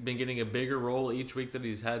 has been getting a bigger role each week that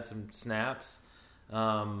he's had some snaps.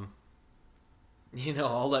 I'll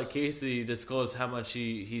let Casey disclose how much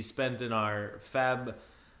he spent in our fab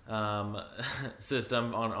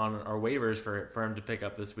system on our waivers for him to pick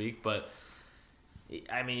up this week. But,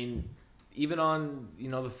 I mean, even on,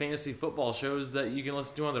 the fantasy football shows that you can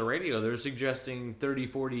listen to on the radio, they're suggesting 30,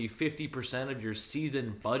 40, 50% of your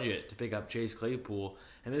season budget to pick up Chase Claypool.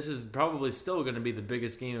 And this is probably still going to be the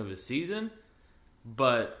biggest game of his season,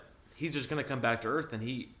 but he's just going to come back to earth. And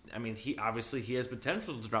he obviously has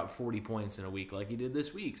potential to drop 40 points in a week like he did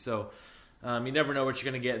this week. So you never know what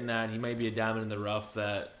you're going to get in that. He may be a diamond in the rough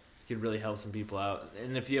that could really help some people out.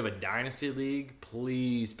 And if you have a dynasty league,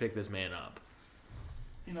 please pick this man up.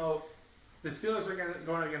 The Steelers are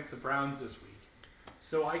going against the Browns this week.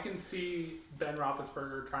 So I can see Ben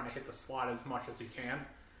Roethlisberger trying to hit the slot as much as he can.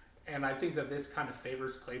 And I think that this kind of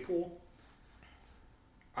favors Claypool.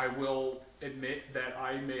 I will admit that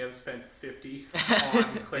I may have spent $50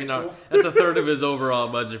 on Claypool. That's a third of his overall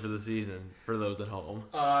budget for the season, for those at home.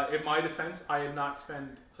 In my defense, I had not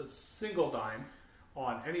spent a single dime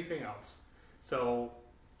on anything else. So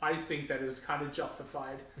I think that is kind of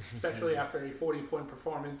justified, especially after a 40-point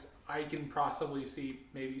performance. I can possibly see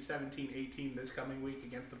maybe 17-18 this coming week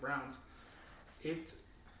against the Browns.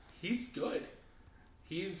 He's good.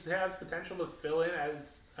 He has potential to fill in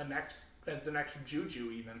as the next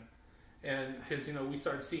Juju even. And because, we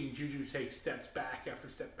started seeing Juju take steps back after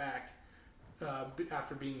step back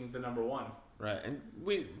after being the number one. Right. And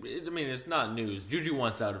it's not news. Juju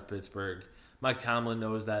wants out of Pittsburgh. Mike Tomlin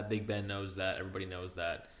knows that. Big Ben knows that. Everybody knows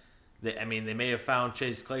that. They may have found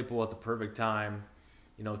Chase Claypool at the perfect time,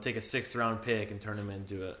 take a 6th-round pick and turn him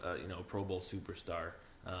into a Pro Bowl superstar,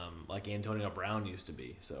 like Antonio Brown used to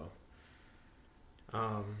be. So,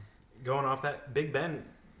 going off that, Big Ben,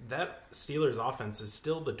 that Steelers offense is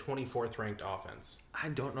still the 24th ranked offense. I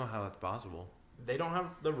don't know how that's possible. They don't have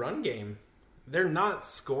the run game. They're not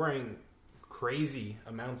scoring crazy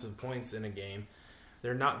amounts of points in a game.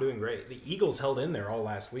 They're not doing great. The Eagles held in there all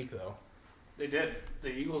last week, though. They did. The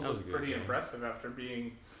Eagles was pretty impressive after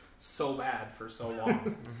being so bad for so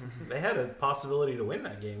long. They had a possibility to win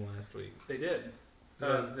that game last week. They did.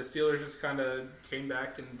 The Steelers just kind of came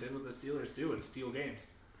back and did what the Steelers do and steal games.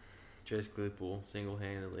 Chase Claypool,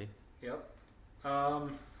 single-handedly. Yep.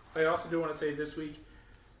 I also do want to say this week,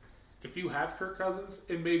 if you have Kirk Cousins,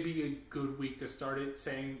 it may be a good week to start it,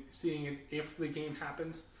 seeing it if the game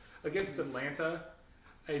happens. Against Atlanta,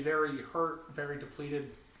 a very hurt, very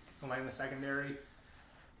depleted Atlanta secondary,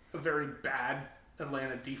 a very bad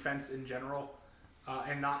Atlanta defense in general,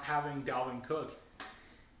 and not having Dalvin Cook.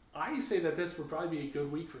 I say that this would probably be a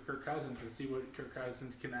good week for Kirk Cousins and see what Kirk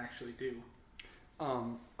Cousins can actually do.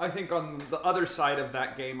 I think on the other side of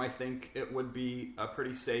that game, I think it would be a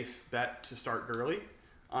pretty safe bet to start Gurley.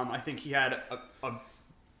 I think he had a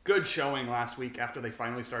good showing last week after they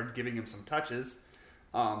finally started giving him some touches.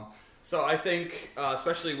 So I think,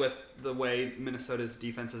 especially with the way Minnesota's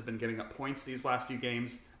defense has been getting up points these last few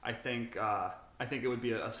games, I think it would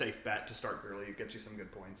be a safe bet to start Gurley and get you some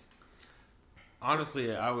good points.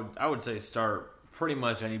 Honestly, I would say start pretty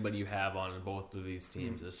much anybody you have on both of these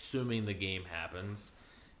teams, assuming the game happens.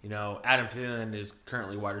 Adam Thielen is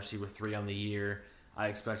currently wide receiver 3 on the year. I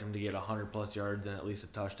expect him to get 100-plus yards and at least a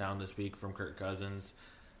touchdown this week from Kirk Cousins.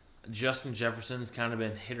 Justin Jefferson's kind of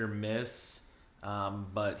been hit or miss,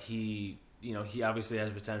 but he obviously has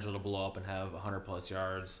potential to blow up and have 100-plus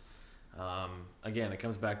yards. Again, it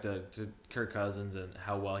comes back to Kirk Cousins and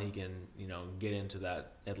how well he can, get into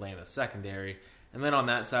that Atlanta secondary. And then on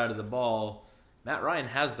that side of the ball, Matt Ryan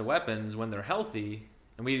has the weapons when they're healthy.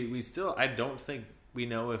 And we still, I don't think we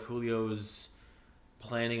know if Julio's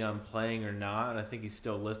planning on playing or not. I think he's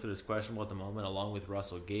still listed as questionable at the moment, along with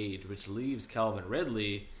Russell Gage, which leaves Calvin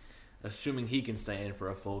Ridley, assuming he can stay in for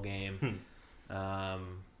a full game.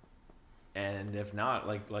 And if not,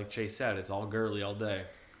 like Chase said, it's all Gurley all day.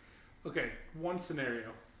 Okay, one scenario.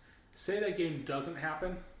 Say that game doesn't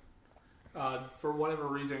happen. For whatever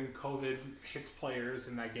reason, COVID hits players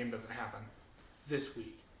and that game doesn't happen this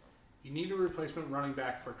week. You need a replacement running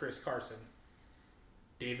back for Chris Carson.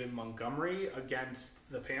 David Montgomery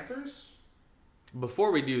against the Panthers?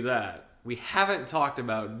 Before we do that, we haven't talked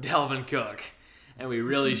about Dalvin Cook, and we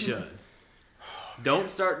really should.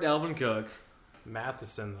 Don't start Dalvin Cook.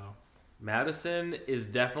 Matheson, though. Madison is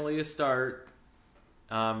definitely a start,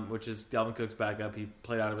 which is Dalvin Cook's backup. He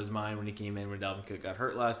played out of his mind when he came in when Dalvin Cook got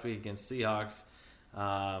hurt last week against Seahawks.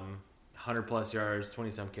 100-plus yards,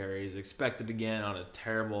 20-some carries. Expected again on a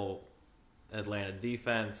terrible Atlanta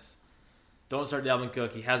defense. Don't start Dalvin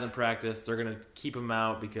Cook. He hasn't practiced. They're going to keep him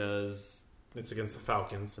out because It's against the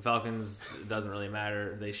Falcons. the Falcons, it doesn't really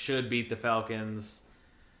matter. They should beat the Falcons.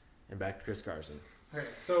 And back to Chris Carson. Okay,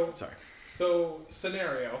 so Sorry.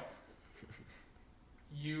 scenario.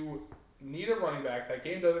 You need a running back. That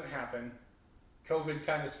game doesn't happen. COVID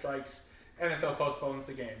kind of strikes. NFL postpones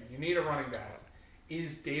the game. You need a running back.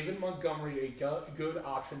 Is David Montgomery a good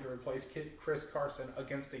option to replace Chris Carson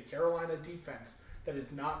against a Carolina defense that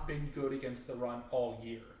has not been good against the run all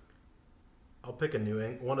year? I'll pick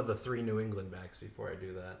one of the 3 New England backs before I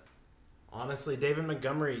do that. Honestly, David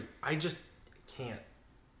Montgomery, I just can't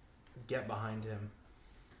get behind him.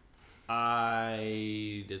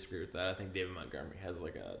 I disagree with that. I think David Montgomery has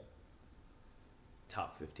like a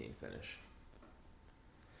top 15 finish.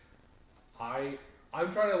 I'm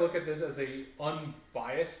trying to look at this as a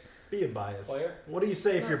unbiased. Be a biased Player? What do you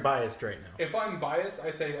say if you're biased right now? If I'm biased,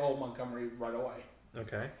 I say, Montgomery right away.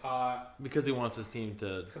 Okay. Because he wants his team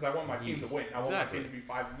to... Because I want my team to win. I want my Exactly. team to be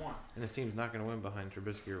 5-1. And his team's not going to win behind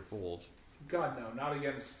Trubisky or Foles. God, no. Not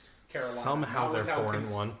against Carolina. Somehow Not they're with how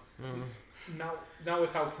 4-1. Not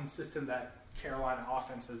with how consistent that Carolina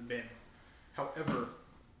offense has been. However,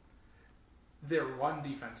 their run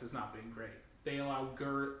defense has not been great. They allow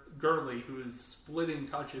Gurley, who is splitting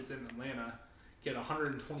touches in Atlanta, get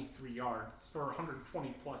 123 yards or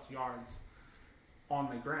 120 plus yards on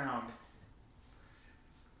the ground.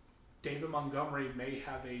 David Montgomery may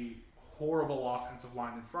have a horrible offensive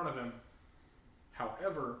line in front of him.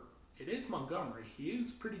 However, it is Montgomery. He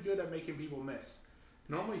is pretty good at making people miss.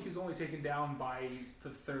 Normally, he's only taken down by the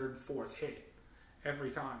 3rd, 4th hit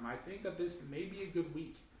every time. I think that this may be a good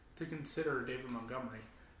week to consider David Montgomery,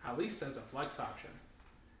 at least as a flex option.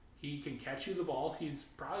 He can catch you the ball. He's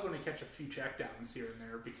probably going to catch a few checkdowns here and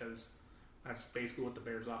there because that's basically what the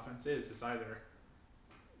Bears' offense is. It's either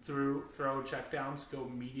throw checkdowns, go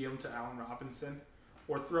medium to Allen Robinson,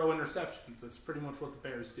 or throw interceptions. That's pretty much what the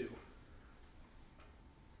Bears do.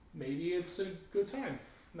 Maybe it's a good time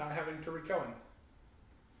not having Tariq Cohen.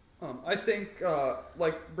 I think,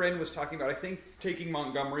 like Brandon was talking about, I think taking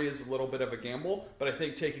Montgomery is a little bit of a gamble, but I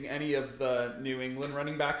think taking any of the New England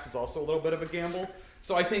running backs is also a little bit of a gamble.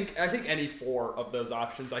 So I think any 4 of those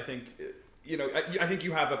options, I think, I think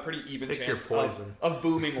you have a pretty even Pick chance your poison. of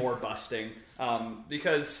booming or busting,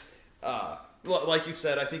 because, like you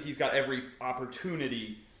said, I think he's got every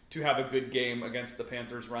opportunity to have a good game against the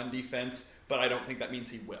Panthers' run defense, but I don't think that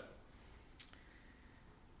means he will.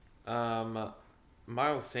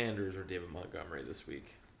 Miles Sanders or David Montgomery this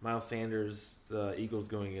week? Miles Sanders, the Eagles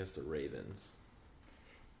going against the Ravens.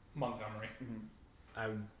 Montgomery. I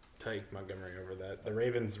would take Montgomery over that. The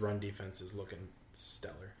Ravens' run defense is looking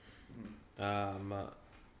stellar.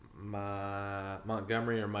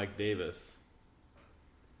 Montgomery or Mike Davis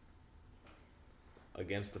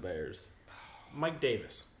against the Bears. Mike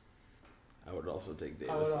Davis. I would also take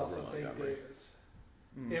Davis I would over also take Montgomery. Davis.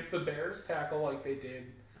 If the Bears tackle like they did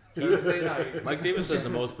Thursday night. Mike Davis has the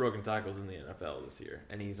most broken tackles in the NFL this year,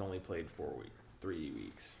 and he's only played 3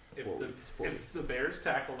 weeks. If 4 the, weeks. 4 if weeks. the Bears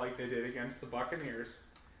tackle like they did against the Buccaneers,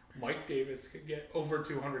 Mike Davis could get over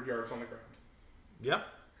 200 yards on the ground. Yep.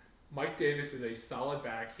 Mike Davis is a solid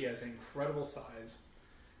back. He has incredible size.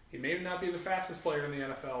 He may not be the fastest player in the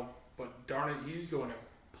NFL, but darn it, he's going to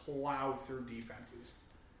plow through defenses.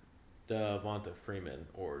 Devonta Freeman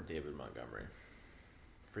or David Montgomery.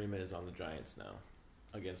 Freeman is on the Giants now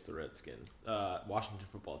against the Redskins. Washington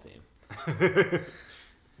football team.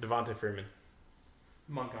 Devonta Freeman.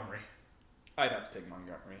 Montgomery. I'd have to take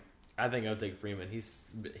Montgomery. I think I would take Freeman. He's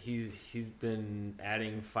been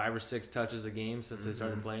adding 5 or 6 touches a game since they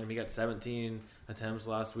started playing him. He got 17 attempts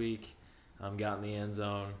last week. Got in the end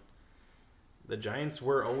zone. The Giants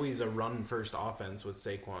were always a run-first offense with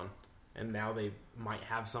Saquon, and now they might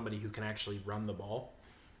have somebody who can actually run the ball.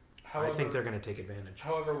 However, I think they're going to take advantage.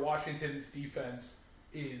 However, Washington's defense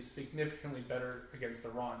is significantly better against the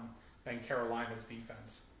run than Carolina's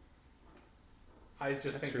defense. I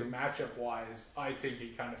just think true. matchup-wise, I think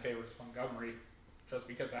it kind of favors Montgomery just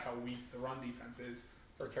because of how weak the run defense is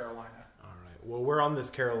for Carolina. All right. Well, we're on this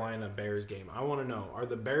Carolina-Bears game. I want to know, are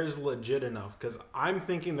the Bears legit enough? Because I'm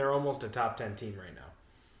thinking they're almost a top 10 team right now.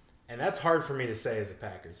 And that's hard for me to say as a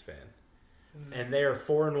Packers fan. And they are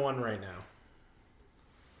 4-1 right now.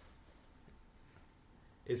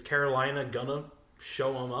 Is Carolina gonna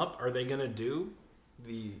show them up? Are they gonna do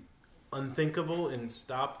the unthinkable and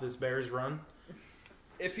stop this Bears run?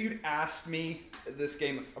 if you'd asked me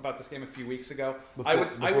about this game a few weeks ago,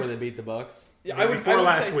 before they beat the Bucks. Yeah, Before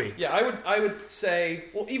last week. Yeah, I would say,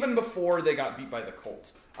 well, even before they got beat by the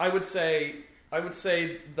Colts, I would say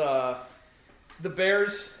the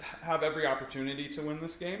Bears have every opportunity to win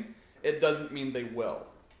this game. It doesn't mean they will.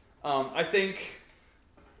 I think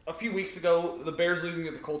a few weeks ago, the Bears losing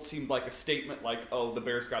to the Colts seemed like a statement, like, oh, the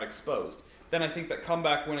Bears got exposed. Then I think that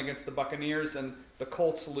comeback win against the Buccaneers and the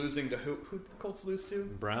Colts losing to who did the Colts lose to?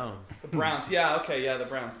 Browns. The Browns. Yeah, okay, yeah, the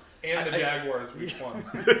Browns. And the Jaguars week one.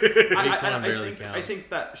 I think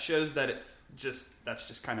that shows that that's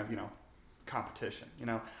just kind of, competition.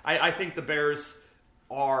 I think the Bears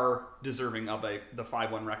are deserving of the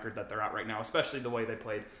 5-1 record that they're at right now, especially the way they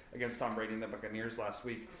played against Tom Brady and the Buccaneers last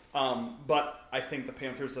week. But I think the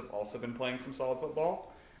Panthers have also been playing some solid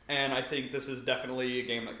football, and I think this is definitely a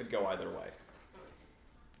game that could go either way.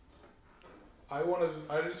 I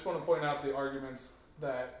just want to point out the arguments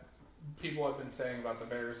that people have been saying about the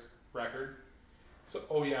Bears' record. So,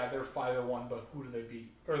 they're 5-1, but who do they beat?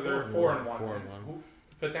 Or they're 4-1, 4-1.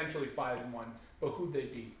 Potentially 5-1, but who do they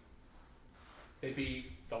beat? They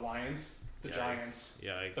beat the Lions, the Giants,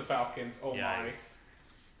 the Falcons. Oh my!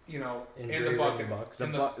 And the Bucks. The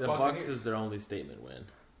Bucks is their only statement win.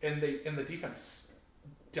 And the defense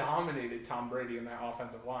dominated Tom Brady in that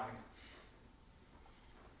offensive line.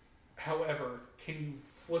 However, can you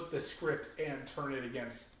flip the script and turn it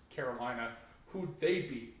against Carolina? Who'd they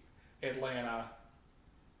beat? Atlanta,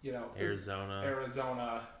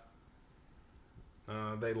 Arizona.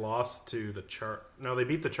 They lost to the they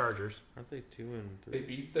beat the Chargers. Aren't they 2-3? They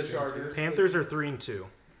beat the Chargers. Panthers are 3-2.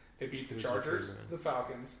 They beat the Chargers, the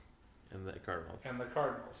Falcons, and the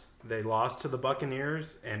Cardinals. They lost to the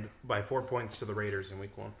Buccaneers and by 4 points to the Raiders in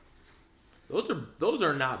week 1. Those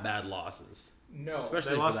are not bad losses. No,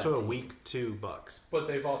 especially they lost to a team. week 2 Bucks. But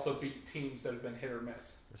they've also beat teams that have been hit or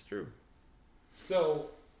miss. That's true.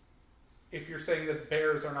 So, if you're saying that the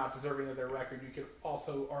Bears are not deserving of their record, you could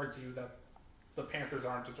also argue that the Panthers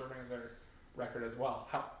aren't deserving of their record as well.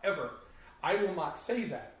 However, I will not say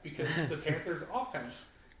that because the Panthers' offense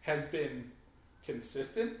has been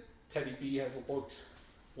consistent. Teddy B has looked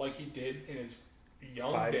like he did in his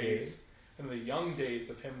young days, in the young days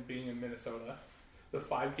of him being in Minnesota, the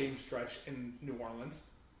 5-game stretch in New Orleans.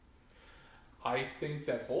 I think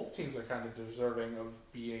that both teams are kind of deserving of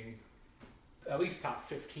being at least top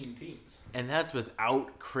 15 teams. And that's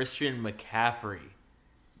without Christian McCaffrey.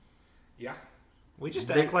 Yeah. We just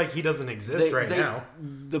act like he doesn't exist now.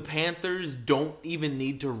 The Panthers don't even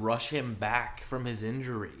need to rush him back from his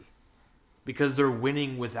injury because they're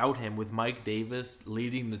winning without him, with Mike Davis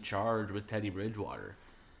leading the charge with Teddy Bridgewater.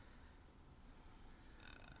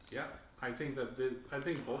 Yeah, I think both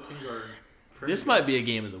teams are. This might be a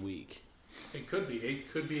game of the week. It could be.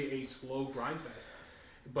 It could be a slow grind fest,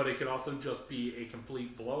 but it could also just be a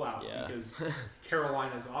complete blowout because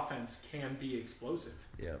Carolina's offense can be explosive.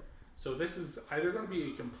 Yeah. So this is either going to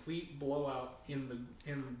be a complete blowout in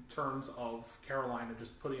terms of Carolina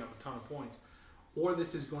just putting up a ton of points, or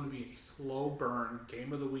this is going to be a slow burn,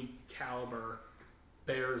 game of the week caliber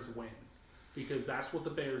Bears win. Because that's what the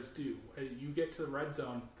Bears do. You get to the red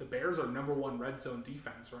zone, the Bears are number 1 red zone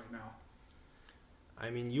defense right now. I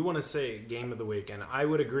mean, you want to say game of the week, and I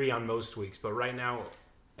would agree on most weeks, but right now,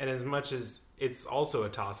 and as much as it's also a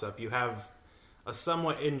toss-up, you have a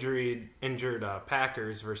somewhat injured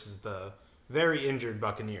Packers versus the very injured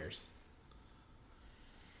Buccaneers.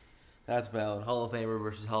 That's valid. Hall of Famer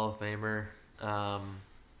versus Hall of Famer.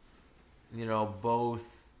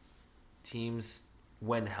 Both teams,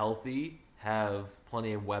 when healthy, have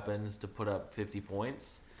plenty of weapons to put up 50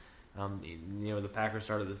 points. The Packers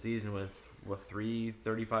started the season with 3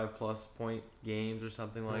 35-plus point games or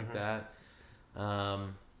something like that.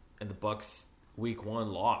 And the Bucks week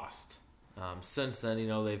 1 lost. Since then,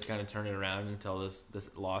 they've kind of turned it around until this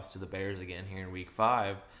loss to the Bears again here in week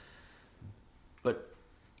 5. But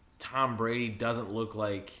Tom Brady doesn't look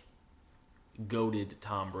like goated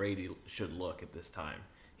Tom Brady should look at this time.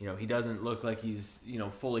 He doesn't look like he's,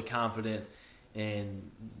 fully confident in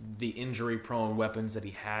the injury-prone weapons that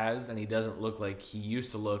he has, and he doesn't look like he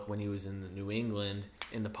used to look when he was in the New England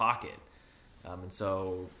in the pocket. And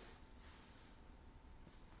so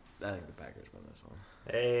I think the Packers win this one.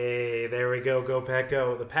 Hey, there we go. Go Pack,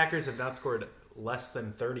 go. The Packers have not scored less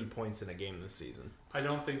than 30 points in a game this season. I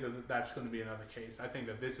don't think that that's going to be another case. I think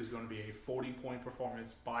that this is going to be a 40-point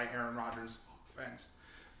performance by Aaron Rodgers' offense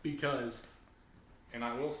because, and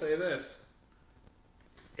I will say this,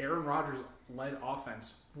 Aaron Rodgers led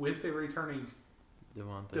offense with a returning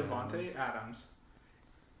Devontae Adams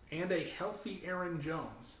and a healthy Aaron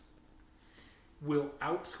Jones will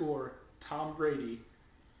outscore Tom Brady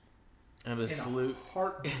And a in salute. a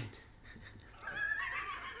heartbeat.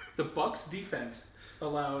 The Bucs defense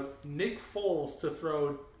allowed Nick Foles to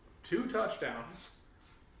throw 2 touchdowns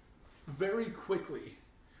very quickly.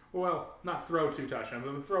 Well, not throw 2 touchdowns,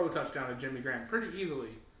 but throw a touchdown to Jimmy Graham pretty easily.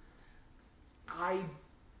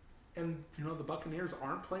 The Buccaneers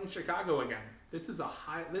aren't playing Chicago again. This is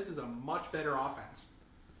a much better offense.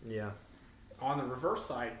 Yeah. On the reverse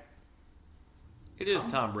side, It is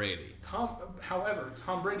Tom Brady. However,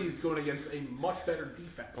 Tom Brady is going against a much better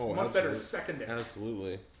defense, Oh, much better absolutely. secondary.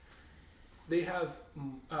 Absolutely. They have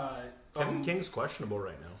Kevin King's questionable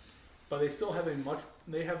right now. but they still have a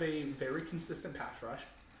very consistent pass rush.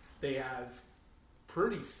 They have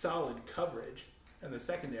pretty solid coverage in the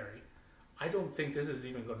secondary. I don't think this is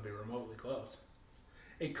even going to be remotely close.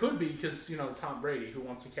 It could be because, Tom Brady, who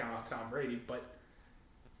wants to count out Tom Brady, but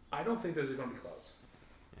I don't think this is going to be close.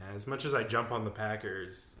 Yeah, as much as I jump on the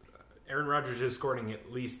Packers, Aaron Rodgers is scoring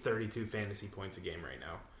at least 32 fantasy points a game right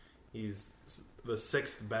now. He's the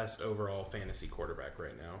 6th best overall fantasy quarterback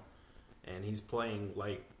right now. And he's playing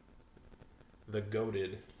like the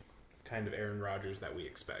goated kind of Aaron Rodgers that we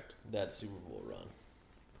expect. That Super Bowl run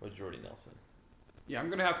with Jordy Nelson. Yeah, I'm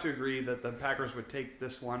going to have to agree that the Packers would take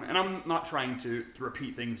this one. And I'm not trying to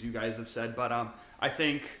repeat things you guys have said, but I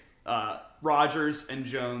think Rodgers and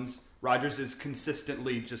Jones, Rodgers is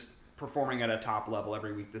consistently just performing at a top level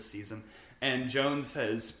every week this season. And Jones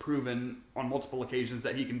has proven on multiple occasions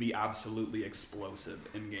that he can be absolutely explosive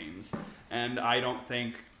in games. And I don't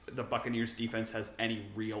think the Buccaneers defense has any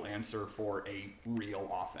real answer for a real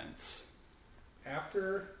offense.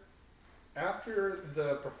 After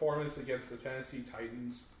the performance against the Tennessee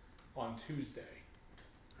Titans on Tuesday,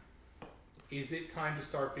 is it time to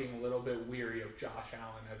start being a little bit weary of Josh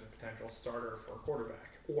Allen as a potential starter for quarterback?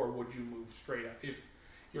 Or would you move straight up? If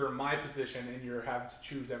you're in my position and you're having to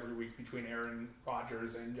choose every week between Aaron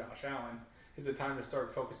Rodgers and Josh Allen, is it time to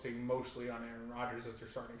start focusing mostly on Aaron Rodgers as your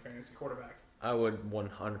starting fantasy quarterback? I would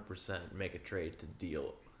 100% make a trade to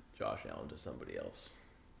deal Josh Allen to somebody else.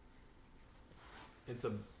 It's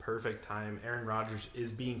a perfect time. Aaron Rodgers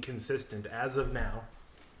is being consistent as of now.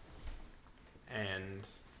 And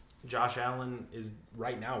Josh Allen is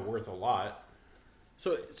right now worth a lot.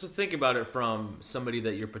 So think about it from somebody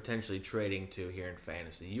that you're potentially trading to here in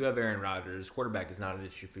fantasy. You have Aaron Rodgers. Quarterback is not an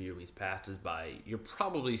issue for you. He's passed us by. You're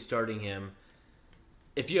probably starting him.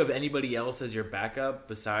 If you have anybody else as your backup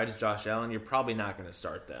besides Josh Allen, you're probably not going to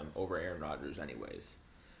start them over Aaron Rodgers anyways.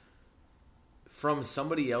 From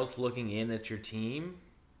somebody else looking in at your team,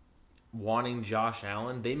 wanting Josh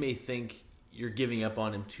Allen, they may think you're giving up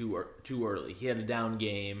on him too early. He had a down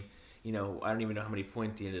game. I don't even know how many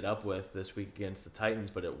points he ended up with this week against the Titans,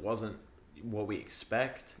 but it wasn't what we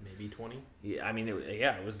expect. Maybe 20? Yeah,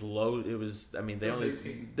 it was low. It was. They It was only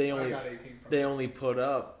 18. they I only got 18 from they him. only put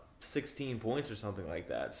up 16 points or something like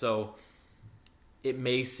that. So it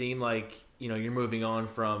may seem like you're moving on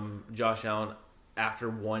from Josh Allen after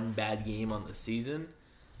one bad game on the season,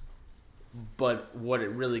 but what it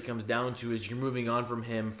really comes down to is you're moving on from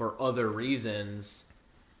him for other reasons,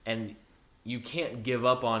 and you can't give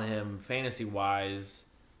up on him fantasy-wise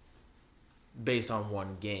based on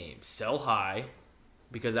one game. Sell high,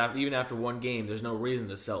 because even after one game, there's no reason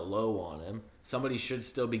to sell low on him. Somebody should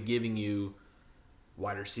still be giving you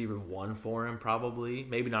wide receiver 1 for him, probably.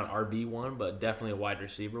 Maybe not RB1, but definitely a wide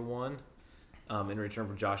receiver 1 in return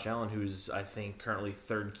for Josh Allen, who's, I think, currently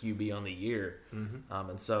 3rd QB on the year.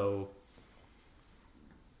 Mm-hmm.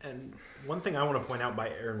 And one thing I want to point out by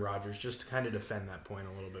Aaron Rodgers, just to kind of defend that point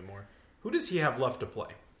a little bit more, who does he have left to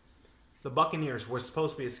play? The Buccaneers were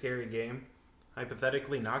supposed to be a scary game.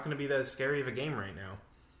 Hypothetically, not going to be that scary of a game right now.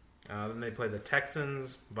 Then they play the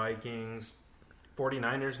Texans, Vikings,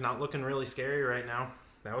 49ers, not looking really scary right now.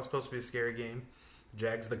 That was supposed to be a scary game.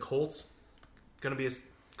 Jags, the Colts, could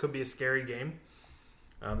be a scary game.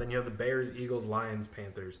 Then you have the Bears, Eagles, Lions,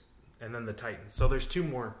 Panthers, and then the Titans. So there's 2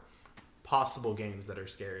 more possible games that are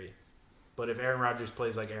scary. But if Aaron Rodgers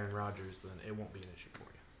plays like Aaron Rodgers, then it won't be an issue for you.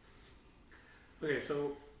 Okay,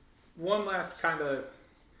 so one last kind of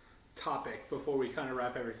topic before we kind of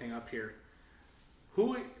wrap everything up here.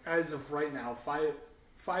 Who, as of right now,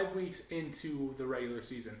 five weeks into the regular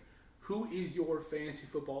season, who is your fantasy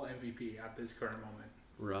football MVP at this current moment?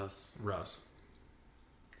 Russ.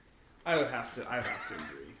 I would have to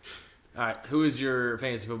agree. All right, who is your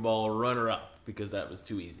fantasy football runner-up? Because that was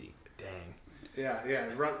too easy. Dang. Yeah,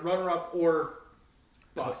 runner-up or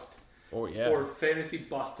bust. Oh, yeah. Or fantasy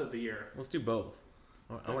bust of the year. Let's do both.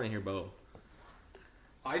 I want to hear both.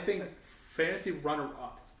 I think fantasy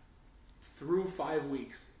runner-up through 5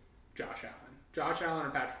 weeks, Josh Allen. Josh Allen or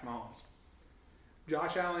Patrick Mahomes.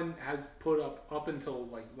 Josh Allen has put up until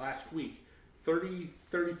like last week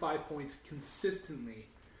 35 points consistently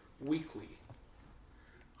weekly.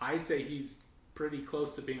 I'd say he's pretty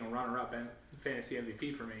close to being a runner-up and fantasy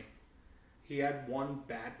MVP for me. He had one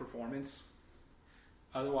bad performance.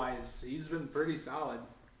 Otherwise, he's been pretty solid.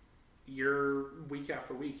 Week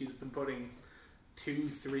after week, he's been putting 2,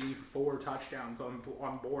 3, 4 touchdowns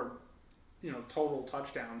on board. Total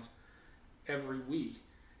touchdowns every week.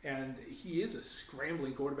 And he is a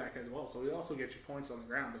scrambling quarterback as well, so he also gets you points on the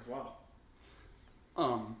ground as well.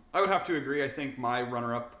 I would have to agree. I think my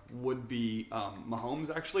runner-up would be Mahomes,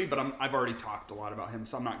 actually, but I've already talked a lot about him,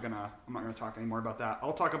 so I'm not gonna talk any more about that.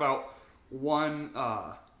 I'll talk about one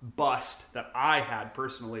bust that I had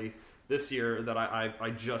personally this year that I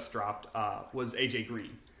just dropped was AJ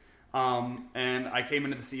Green. And I came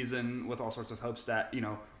into the season with all sorts of hopes that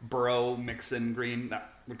Burrow, Mixon, Green,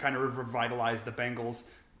 that would kind of revitalize the Bengals.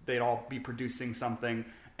 They'd all be producing something,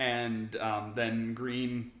 and then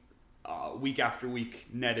Green, week after week,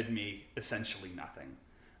 netted me essentially nothing.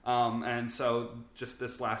 And so just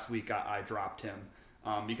this last week, I dropped him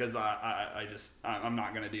because I'm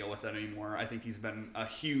not going to deal with it anymore. I think he's been a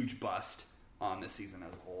huge bust on this season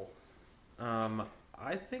as a whole.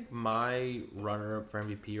 I think my runner-up for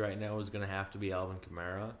MVP right now is going to have to be Alvin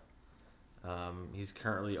Kamara. He's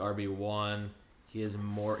currently RB1. He's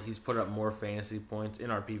put up more fantasy points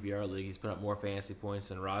in our PPR league. He's put up more fantasy points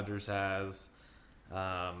than Rodgers has,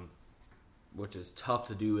 which is tough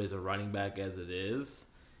to do as a running back as it is.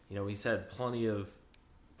 He's had plenty of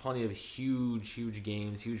huge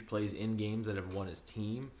games, huge plays in games that have won his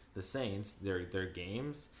team, the Saints, their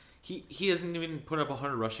games. He hasn't even put up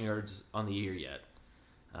 100 rushing yards on the year yet.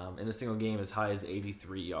 In a single game as high as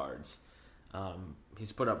 83 yards.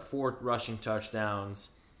 He's put up 4 rushing touchdowns.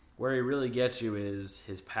 Where he really gets you is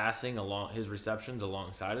his passing, his receptions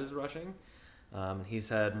alongside his rushing. He's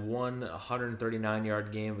had one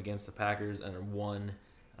 139-yard game against the Packers and one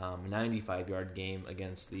 95-yard game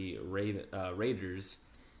against the Raiders.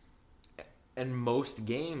 And most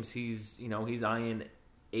games, he's eyeing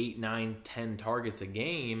 8, 9, 10 targets a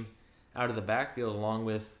game out of the backfield, along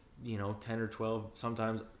with 10 or 12,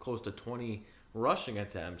 sometimes close to 20 rushing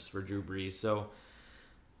attempts for Drew Brees. So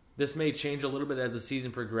this may change a little bit as the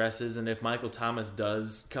season progresses, and if Michael Thomas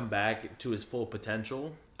does come back to his full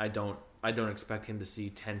potential, I don't expect him to see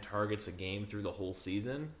 10 targets a game through the whole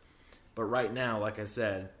season. But right now, like I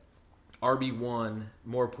said, RB1,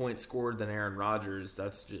 more points scored than Aaron Rodgers.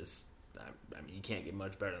 That's just, you can't get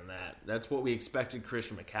much better than that. That's what we expected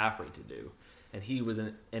Christian McCaffrey to do, and he was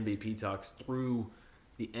in MVP talks through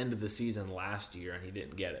the end of the season last year, and he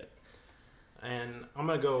didn't get it. And I'm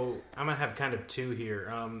gonna have kind of two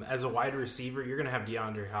here. As a wide receiver, you're gonna have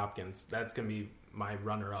DeAndre Hopkins. That's gonna be my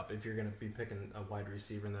runner-up if you're gonna be picking a wide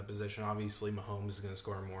receiver in that position. Obviously, Mahomes is gonna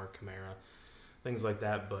score more, Kamara, things like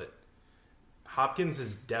that. But Hopkins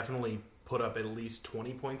has definitely put up at least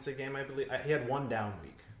 20 points a game, I believe. He had one down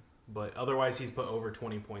week, but otherwise he's put over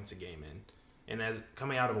 20 points a game in. And as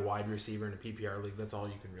coming out of a wide receiver in a PPR league, that's all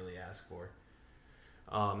you can really ask for.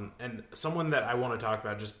 And someone that I want to talk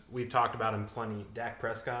about, we've talked about him plenty, Dak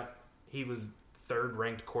Prescott. He was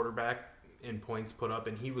third-ranked quarterback in points put up,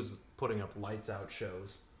 and he was putting up lights-out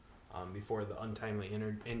shows before the untimely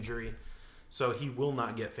injury. So he will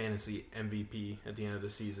not get fantasy MVP at the end of the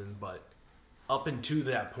season, but up until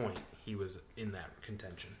that point, he was in that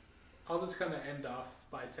contention. I'll just kind of end off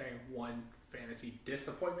by saying one fantasy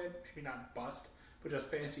disappointment, maybe not bust, but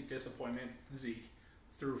just fantasy disappointment, Zeke,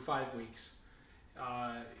 through 5 weeks.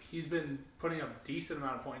 He's been putting up a decent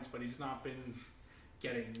amount of points, but he's not been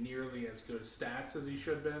getting nearly as good stats as he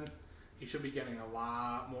should have been. He should be getting a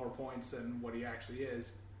lot more points than what he actually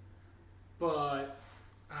is. But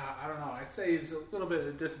I don't know. I'd say it's a little bit of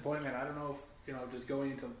a disappointment. I don't know if just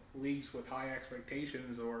going into leagues with high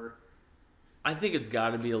expectations or. I think it's got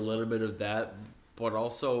to be a little bit of that, but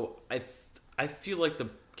also I feel like the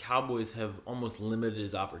Cowboys have almost limited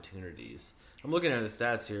his opportunities. I'm looking at his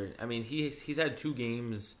stats here. I mean, he's had 2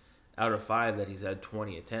 games out of 5 that he's had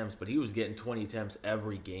 20 attempts, but he was getting 20 attempts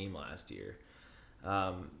every game last year.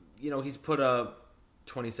 He's put up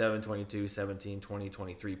 27, 22, 17, 20,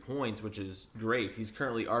 23 points, which is great. He's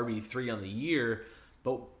currently RB3 on the year,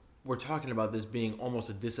 but we're talking about this being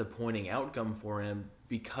almost a disappointing outcome for him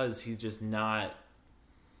because he's just not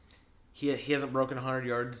 – he hasn't broken 100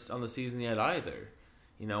 yards on the season yet either.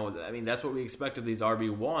 That's what we expect of these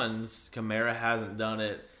RB1s. Kamara hasn't done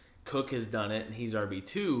it. Cook has done it, and he's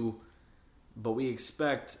RB2. But we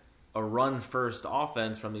expect a run-first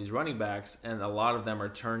offense from these running backs, and a lot of them are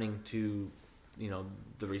turning to,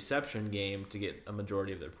 the reception game to get a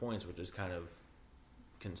majority of their points, which is kind of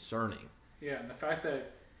concerning. Yeah, and the fact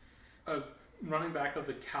that a running back of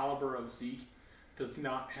the caliber of Zeke does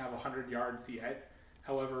not have 100 yards yet.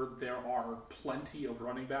 However, there are plenty of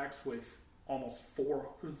running backs with almost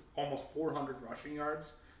 400 rushing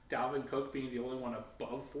yards. Dalvin Cook being the only one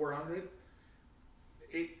above 400.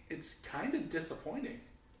 It's kind of disappointing.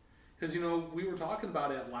 Because, we were talking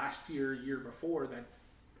about it last year before, that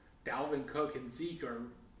Dalvin Cook and Zeke are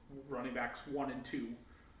running backs 1 and 2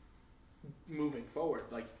 moving forward.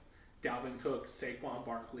 Like, Dalvin Cook, Saquon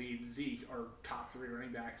Barkley, Zeke are top 3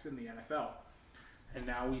 running backs in the NFL. And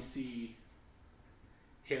now we see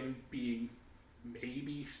him being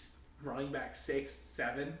maybe running back 6,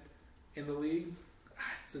 7 in the league.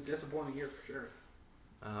 It's a disappointing year for sure.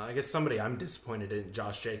 I guess somebody I'm disappointed in,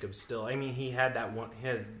 Josh Jacobs still. I mean, he had that one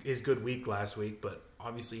his good week last week, but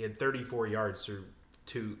obviously he had 34 yards through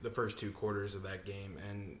the first 2 quarters of that game,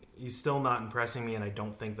 and he's still not impressing me, and I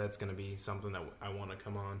don't think that's going to be something that I want to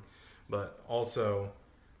come on. But also,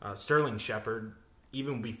 Sterling Shepard,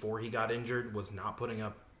 even before he got injured, was not putting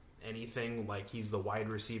up anything. Like, he's the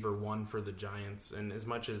wide receiver 1 for the Giants, and as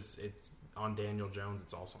much as it's on Daniel Jones,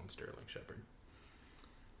 it's also on Sterling Shepard.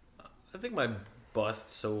 I think my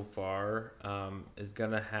bust so far is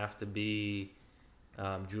going to have to be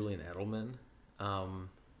Julian Edelman.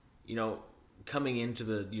 Coming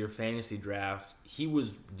into your fantasy draft, he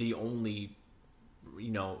was the only,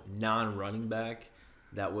 non-running back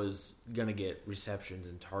that was going to get receptions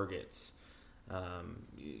and targets.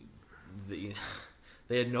 They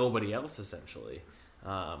had nobody else, essentially.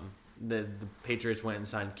 The Patriots went and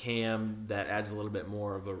signed Cam. That adds a little bit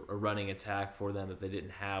more of a running attack for them that they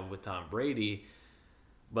didn't have with Tom Brady.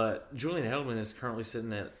 But Julian Edelman is currently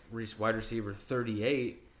sitting at wide receiver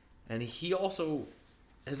 38, and he also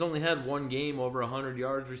has only had 1 game over 100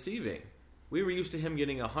 yards receiving. We were used to him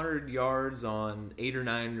getting 100 yards on 8 or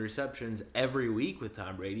 9 receptions every week with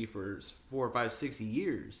Tom Brady for 4, 5, 6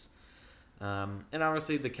 years. And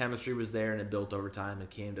obviously the chemistry was there, and it built over time, and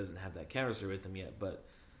Cam doesn't have that chemistry with him yet. But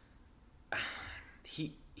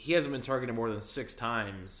he hasn't been targeted more than 6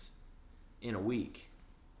 times in a week.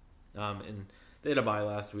 And they had a bye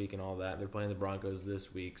last week and all that. They're playing the Broncos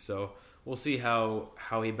this week. So we'll see how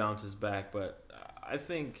he bounces back. But I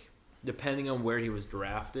think depending on where he was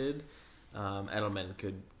drafted, Edelman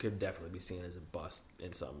could definitely be seen as a bust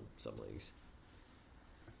in some leagues.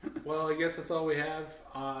 Well, I guess that's all we have.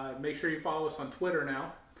 Make sure you follow us on Twitter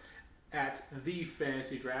now at The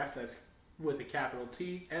Fantasy Draft. That's with a capital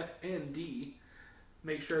T, FND.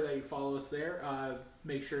 Make sure that you follow us there.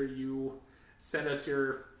 Make sure you send us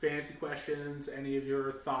your fantasy questions, any of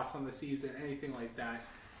your thoughts on the season, anything like that.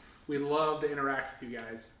 We'd love to interact with you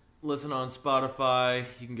guys. Listen on Spotify.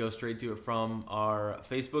 You can go straight to it from our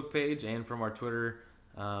Facebook page and from our Twitter.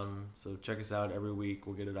 So check us out every week.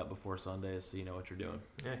 We'll get it up before Sunday so you know what you're doing.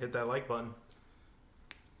 Yeah, hit that like button.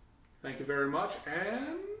 Thank you very much,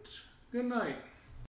 and good night.